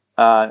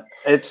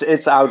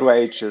 It's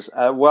outrageous.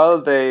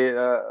 Well, they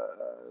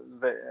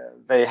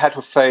had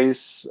to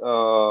face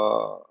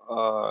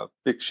a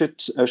big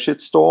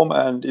shitstorm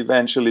and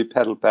eventually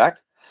pedal back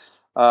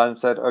and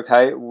said,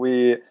 okay,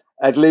 we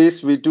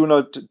do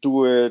not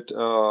do it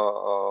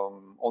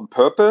on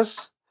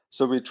purpose.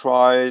 So we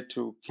try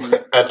to keep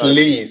at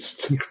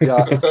least.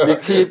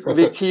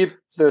 we keep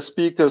the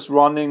speakers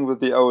running with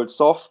the old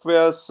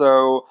software.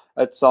 So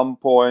at some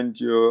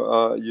point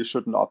you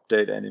shouldn't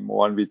update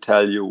anymore, and we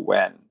tell you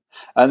when.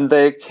 And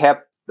they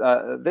kept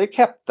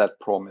that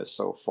promise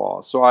so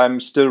far. So I'm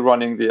still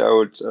running the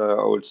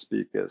old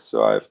speakers.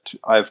 So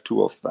I have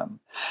 2 of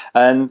them,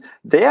 and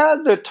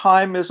there the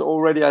time is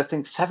already, I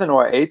think, 7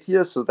 or 8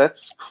 years. So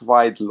that's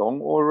quite long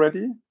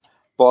already.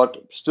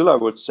 But still, I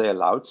would say a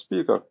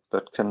loudspeaker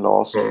that can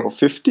last for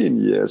 15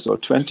 years or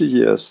 20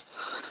 years.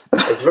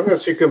 As long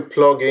as you can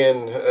plug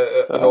in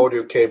an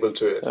audio cable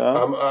to it,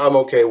 I'm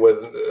okay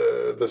with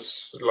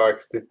this,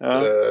 like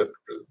the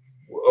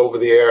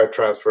over-the-air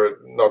transfer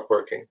not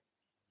working.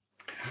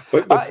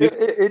 But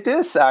it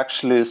is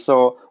actually.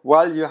 So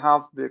while you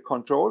have the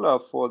controller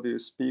for the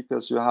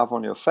speakers you have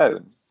on your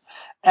phone,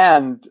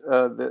 and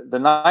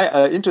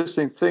the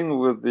interesting thing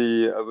with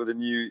the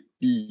new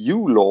EU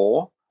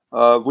law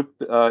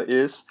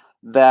is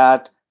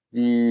that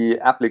the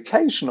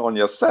application on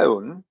your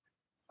phone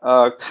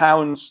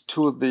counts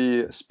to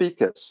the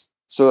speakers.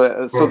 So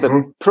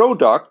the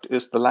product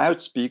is the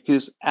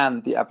loudspeakers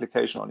and the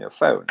application on your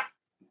phone.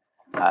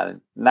 And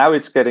now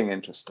it's getting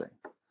interesting.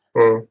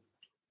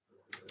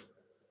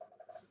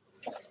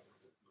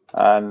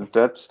 And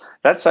that's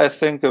I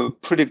think a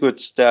pretty good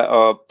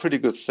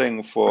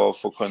thing for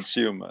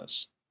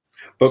consumers.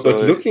 But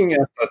looking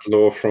at that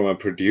law from a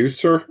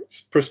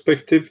producer's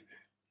perspective,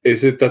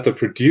 is it that the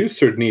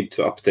producer needs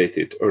to update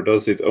it, or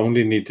does it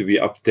only need to be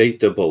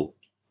updatable?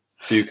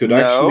 So you could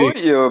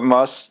actually... you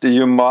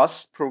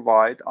must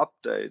provide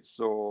updates.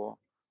 So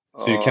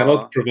you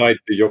cannot provide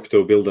the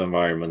Yocto build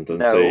environment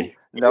and say...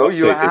 No,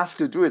 you have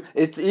to do it.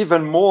 It's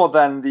even more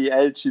than the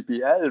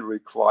LGPL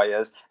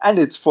requires. And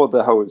it's for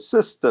the whole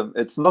system.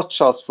 It's not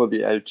just for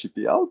the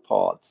LGPL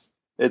parts.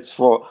 It's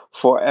for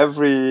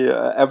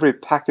every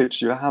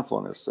package you have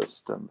on a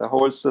system, the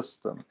whole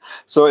system.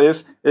 So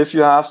if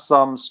you have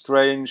some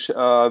strange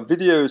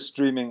video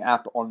streaming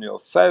app on your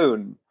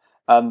phone,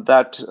 and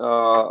that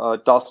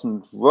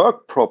doesn't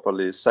work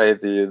properly, say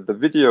the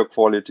video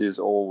quality is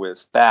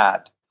always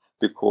bad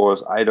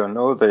because, I don't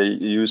know, they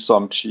use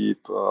some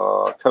cheap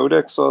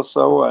codecs or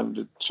so, and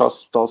it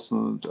just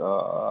doesn't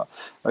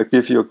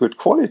give you a good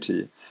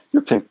quality.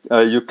 You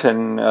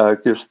can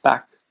give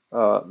back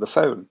the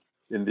phone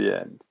in the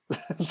end.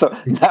 So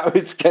now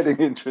it's getting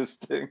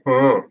interesting.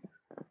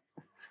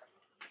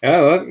 Yeah,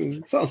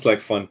 that sounds like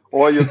fun.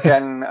 Or you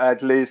can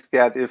at least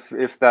get,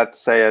 if that's,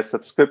 say, a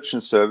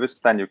subscription service,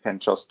 then you can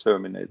just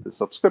terminate the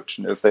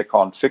subscription. If they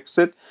can't fix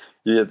it,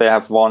 they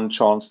have one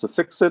chance to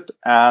fix it.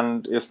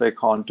 And if they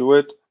can't do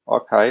it,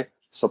 okay,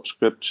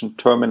 subscription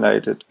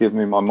terminated, give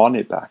me my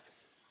money back.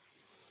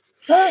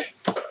 I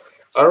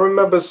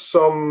remember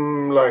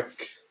some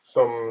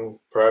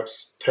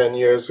perhaps 10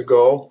 years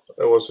ago,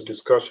 there was a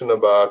discussion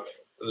about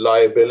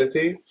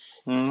liability.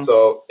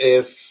 So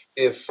if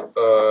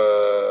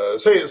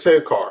say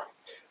a car,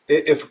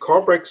 if a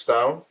car breaks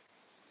down,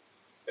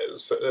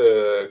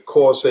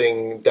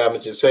 causing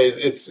damages, say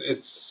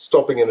it's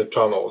stopping in a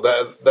tunnel,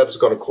 that's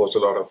going to cause a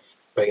lot of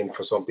pain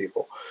for some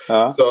people.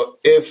 So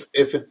if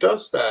it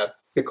does that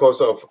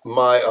because of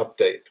my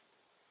update,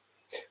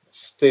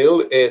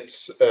 still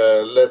it's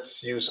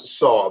let's use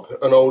Saab,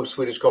 an old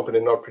Swedish company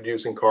not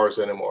producing cars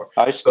anymore.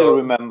 I still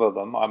remember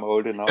them. I'm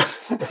old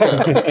enough. I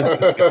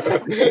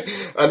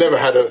never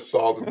had a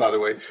Saab, by the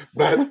way.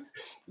 But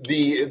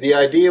the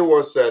idea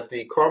was that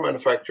the car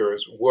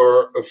manufacturers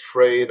were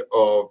afraid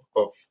of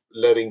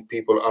letting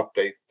people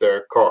update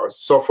their cars,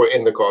 software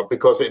in the car,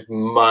 because it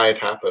might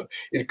happen.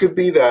 It could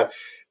be that,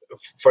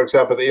 for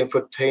example, the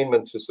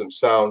infotainment system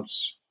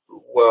sounds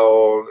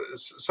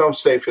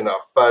safe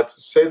enough, but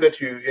say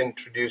that you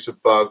introduce a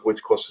bug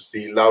which causes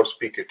the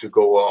loudspeaker to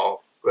go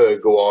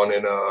on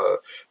in a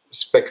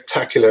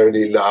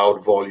spectacularly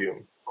loud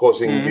volume,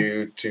 causing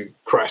you to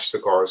crash the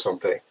car or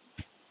something.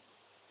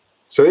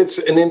 So it's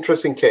an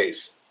interesting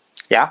case.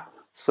 Yeah.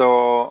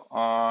 So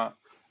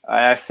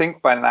I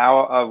think by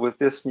now with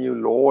this new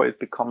law, it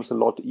becomes a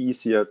lot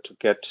easier to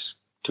get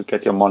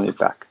your money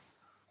back.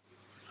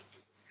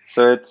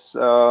 So it's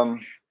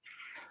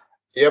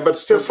yeah, but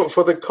still,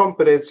 for the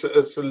company,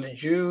 it's a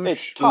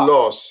huge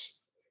loss.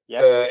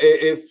 Yes.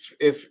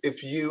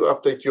 If you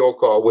update your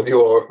car with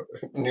your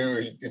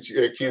new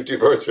Qt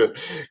version,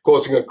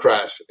 causing a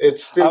crash,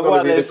 it's still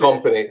going to be the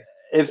company.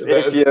 If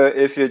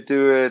you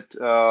do it,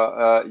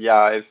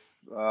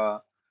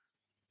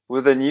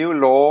 with a new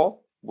law,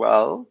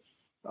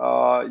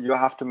 you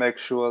have to make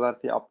sure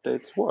that the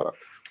updates work,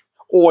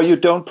 or you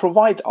don't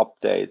provide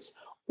updates.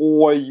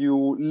 Or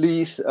you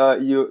lease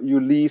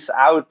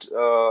out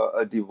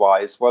a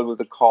device. Well,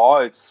 with a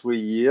car, it's 3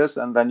 years,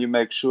 and then you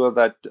make sure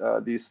that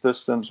these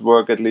systems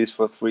work at least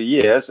for 3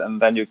 years, and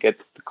then you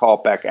get the car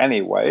back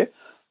anyway.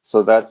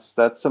 So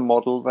that's a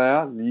model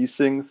there,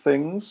 leasing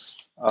things,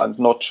 and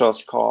not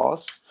just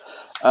cars.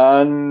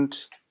 And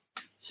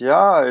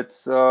yeah,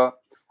 it's that's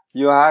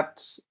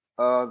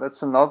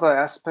another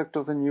aspect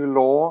of the new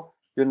law.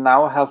 You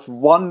now have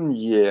 1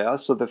 year,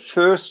 so the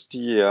first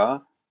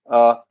year.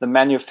 The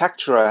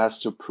manufacturer has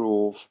to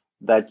prove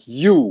that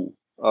you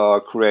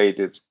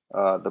created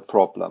the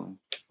problem,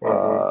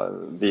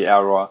 the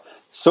error.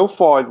 So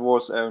far, it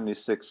was only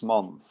 6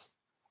 months,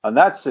 and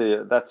that's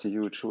a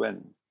huge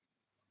win.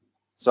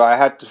 So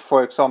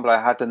for example,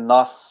 I had a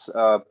NAS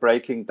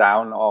breaking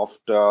down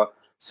after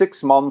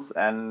 6 months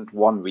and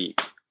 1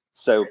 week.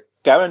 So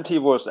guarantee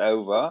was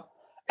over,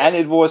 and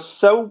it was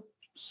so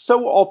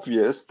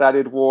obvious that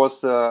it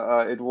was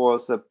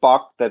a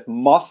bug that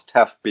must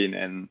have been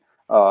in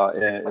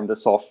the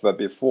software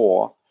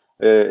before.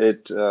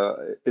 It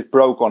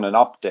broke on an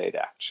update,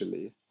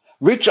 actually,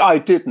 which I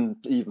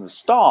didn't even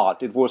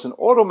start. It was an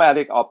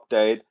automatic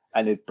update,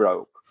 and it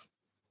broke.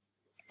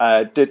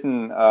 I took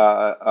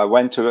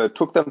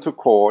them to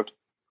court,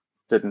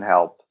 didn't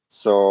help.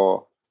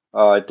 So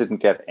I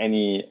didn't get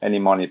any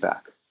money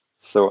back.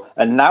 So,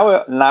 and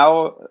now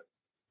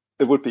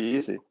it would be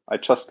easy. I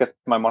just get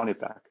my money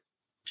back.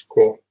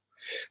 Cool.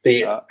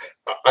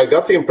 I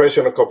got the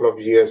impression a couple of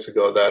years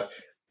ago that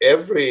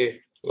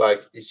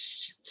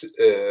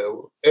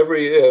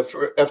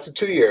after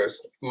 2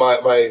 years,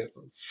 my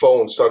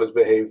phone started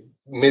to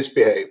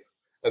misbehave,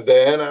 and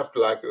then after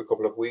like a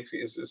couple of weeks,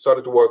 it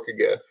started to work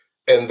again,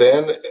 and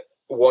then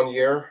 1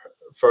 year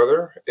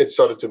further, it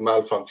started to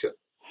malfunction.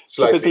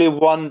 Slightly. Typically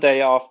 1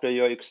 day after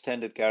your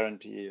extended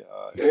guarantee.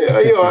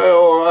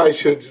 Or I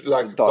should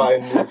buy a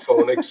new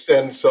phone,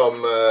 extend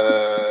some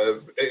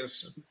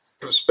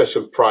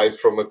special price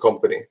from a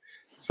company.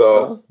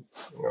 So.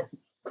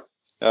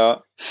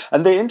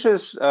 And the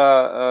interest,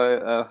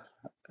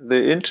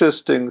 the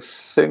interesting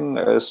thing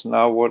is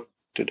now, what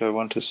did I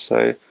want to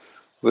say?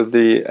 With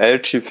the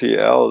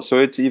LGPL, so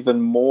it's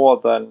even more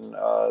than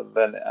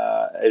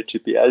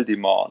LGPL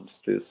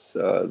demands this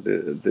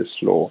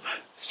law.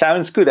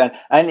 Sounds good,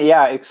 and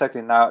yeah,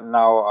 exactly.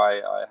 Now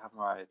I have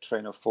my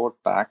train of thought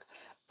back.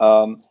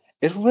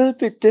 It will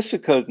be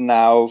difficult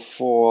now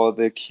for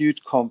the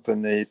Qt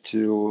company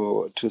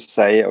to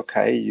say,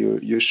 okay,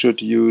 you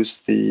should use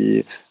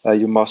the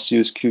you must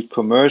use Qt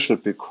commercial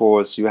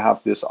because you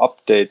have this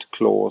update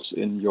clause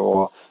in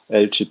your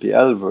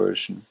LGPL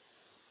version.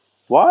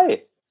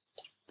 Why?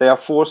 They are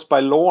forced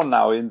by law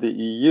now in the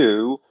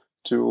EU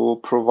to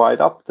provide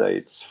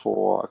updates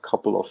for a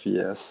couple of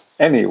years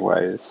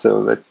anyway.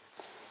 So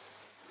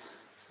that's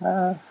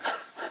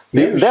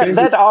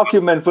that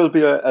argument will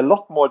be a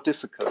lot more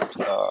difficult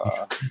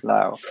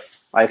now,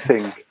 I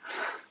think.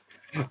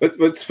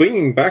 But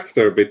swinging back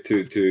there a bit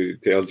to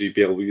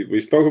LGPL, we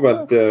spoke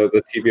about the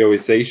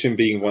TBOization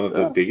being one of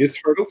the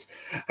biggest hurdles.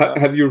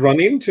 Have you run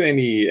into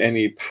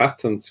any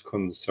patents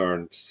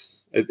concerns?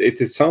 It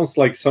sounds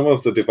like some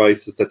of the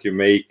devices that you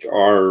make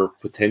are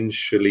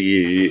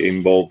potentially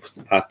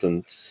involved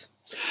patents.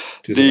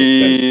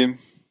 The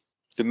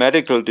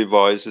medical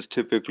devices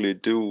typically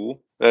do.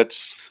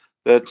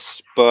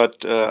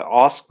 But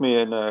ask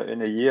me in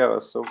a year or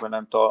so when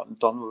I'm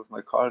done with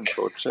my current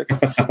project.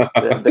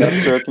 there are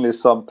certainly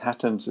some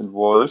patents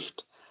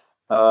involved,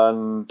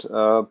 and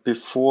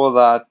before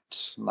that,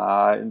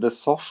 in the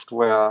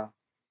software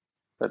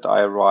that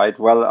I write,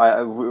 well,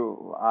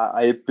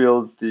 I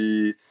build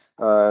the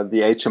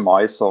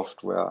HMI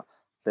software.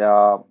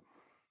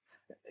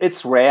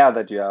 It's rare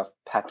that you have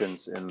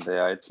patents in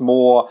there. It's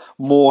more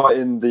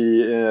in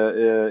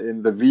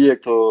the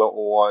vehicle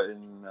or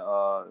in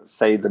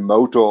say the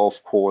motor,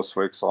 of course,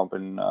 for example,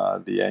 in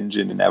the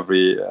engine in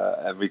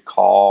every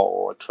car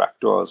or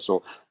tractor.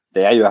 So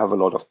there you have a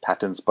lot of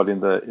patents. But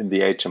in the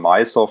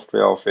HMI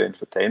software of the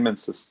infotainment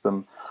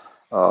system,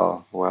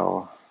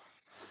 well,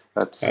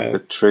 that's a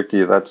bit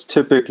tricky. That's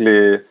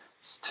typically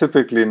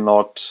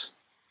not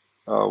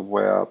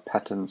where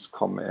patents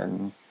come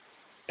in.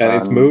 And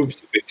it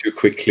moves a bit too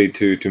quickly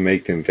to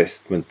make the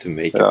investment to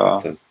make a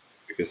patent.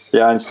 Because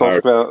and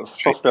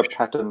software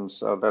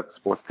patents, that's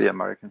what the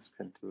Americans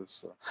can do.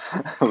 So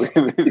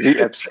we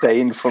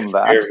abstain from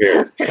that.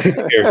 Here.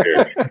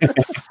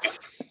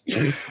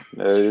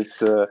 No,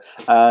 it's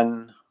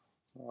and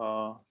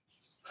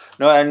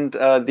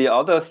the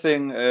other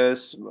thing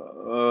is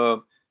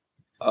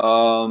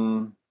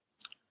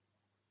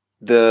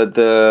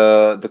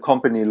the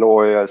company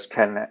lawyers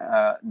can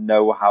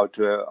know how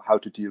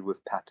to deal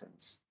with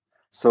patents.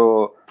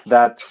 So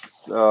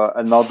that's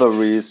another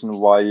reason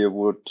why you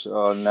would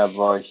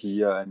never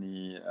hear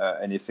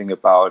anything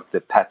about the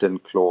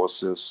patent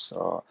clauses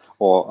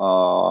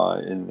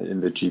or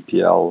in the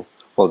GPL,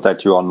 or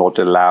that you are not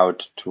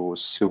allowed to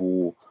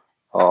sue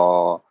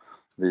the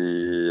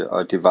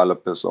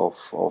developers of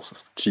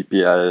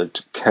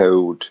GPL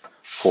code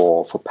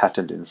for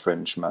patent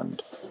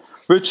infringement.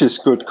 Which is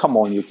good. Come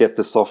on, you get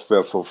the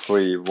software for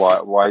free.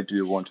 Why do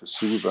you want to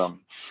sue them?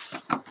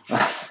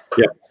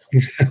 Yeah.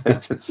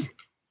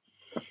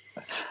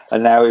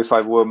 And now, if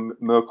I were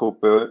Mirko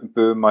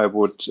Böhm, I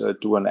would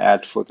do an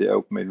ad for the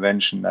Open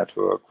Invention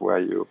Network, where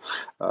you,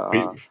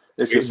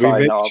 if you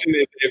sign up,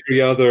 it every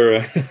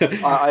other.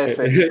 I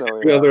think so.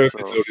 Every other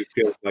episode, it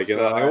feels like it.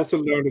 And I also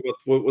learned about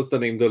what was the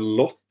name, the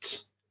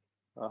LOT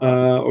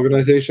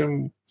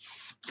organization.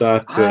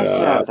 That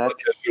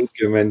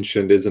you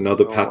mentioned is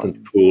another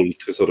patent pool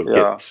to sort of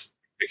get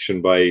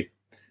protection by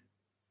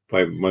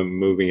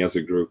moving as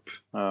a group.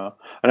 And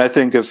I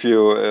think if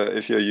you're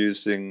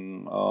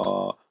using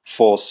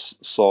foss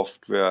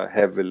software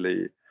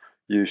heavily,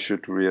 you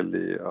should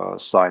really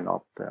sign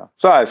up there.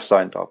 So I've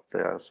signed up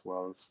there as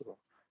well. So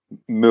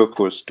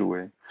Mirko's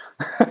doing.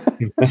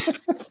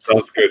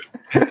 Sounds good.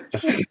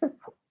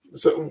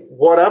 So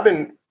what I've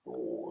been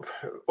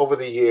over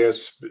the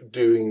years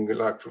doing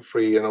like for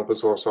free and open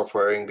source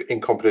software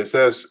in companies,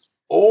 there's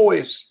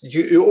always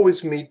you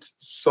always meet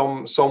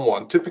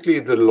someone, typically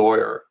the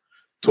lawyer,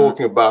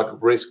 talking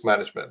about risk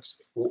management.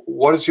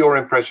 What is your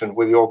impression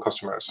with your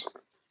customers?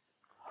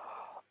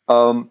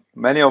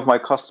 Many of my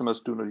customers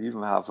do not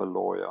even have a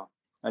lawyer,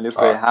 and if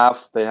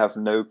they have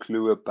no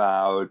clue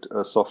about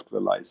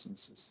software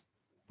licenses.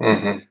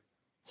 Mm-hmm.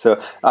 So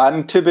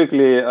I'm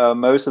typically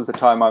most of the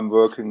time I'm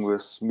working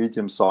with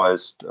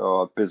medium-sized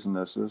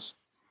businesses,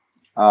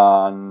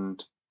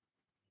 and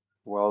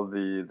well,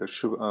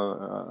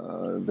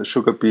 the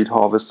sugar beet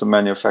harvester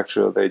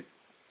manufacturer,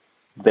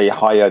 they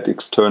hired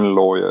external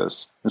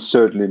lawyers, and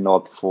certainly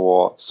not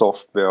for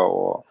software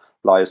or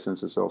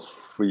licenses of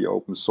free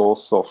open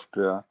source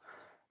software.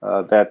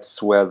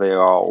 That's where they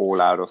are all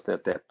out of their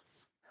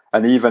depth.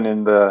 And even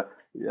in the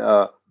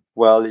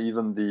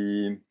even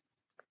the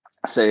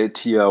say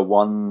tier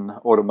 1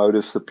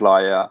 automotive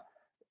supplier,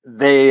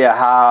 they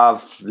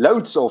have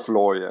loads of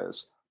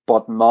lawyers,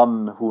 but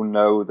none who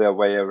know their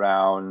way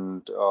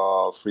around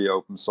free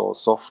open source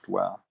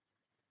software.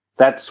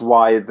 That's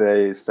why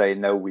they say,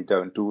 no, we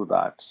don't do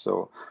that.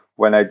 So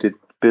when I did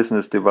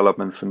business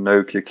development for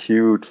Nokia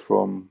Qt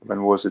from,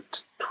 when was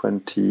it,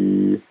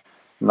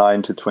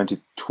 2009 to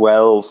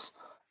 2012.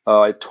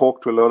 I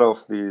talked to a lot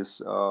of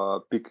these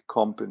big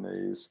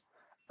companies,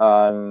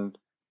 and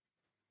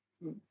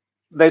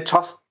they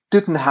just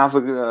didn't have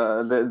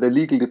the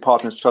legal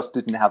departments just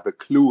didn't have a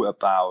clue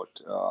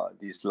about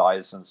these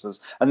licenses,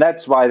 and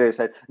that's why they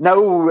said,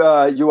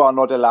 no, you are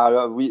not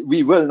allowed.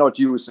 We will not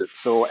use it.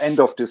 So end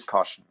of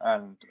discussion.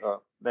 And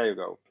there you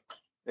go.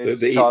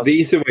 The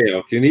easy way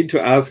out. You need to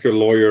ask your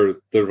lawyer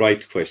the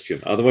right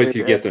question. Otherwise,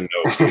 you get a no.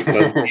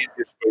 That's the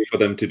easiest way for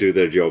them to do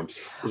their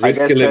jobs. I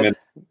guess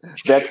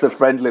that's the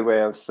friendly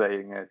way of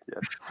saying it.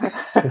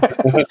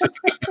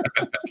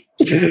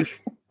 Yes.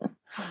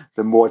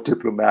 The more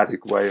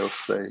diplomatic way of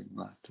saying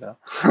that.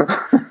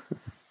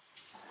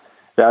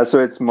 Yeah. So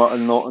it's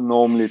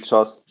normally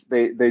just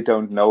they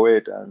don't know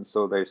it, and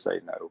so they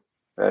say no.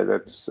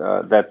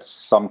 That's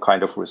some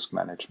kind of risk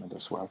management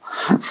as well.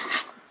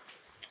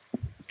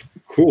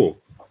 Cool.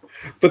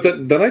 But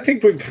then I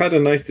think we've had a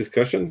nice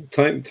discussion.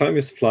 Time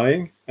is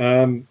flying.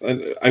 And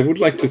I would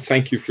like to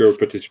thank you for your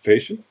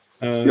participation.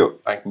 You're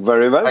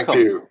very welcome. Thank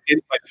you.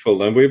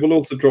 Insightful. And we will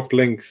also drop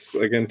links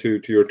again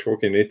to your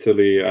talk in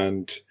Italy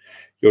and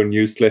your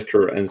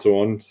newsletter and so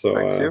on. So,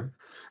 thank you.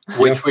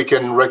 Which we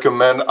can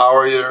recommend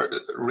our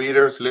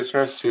readers,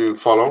 listeners to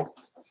follow.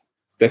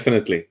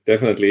 Definitely.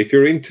 If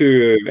you're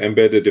into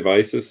embedded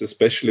devices,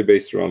 especially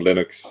based around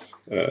Linux,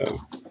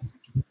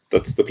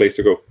 that's the place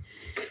to go.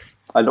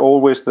 And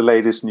always the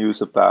latest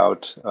news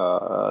about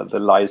the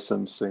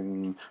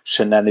licensing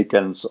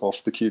shenanigans of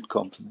the Qt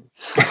company.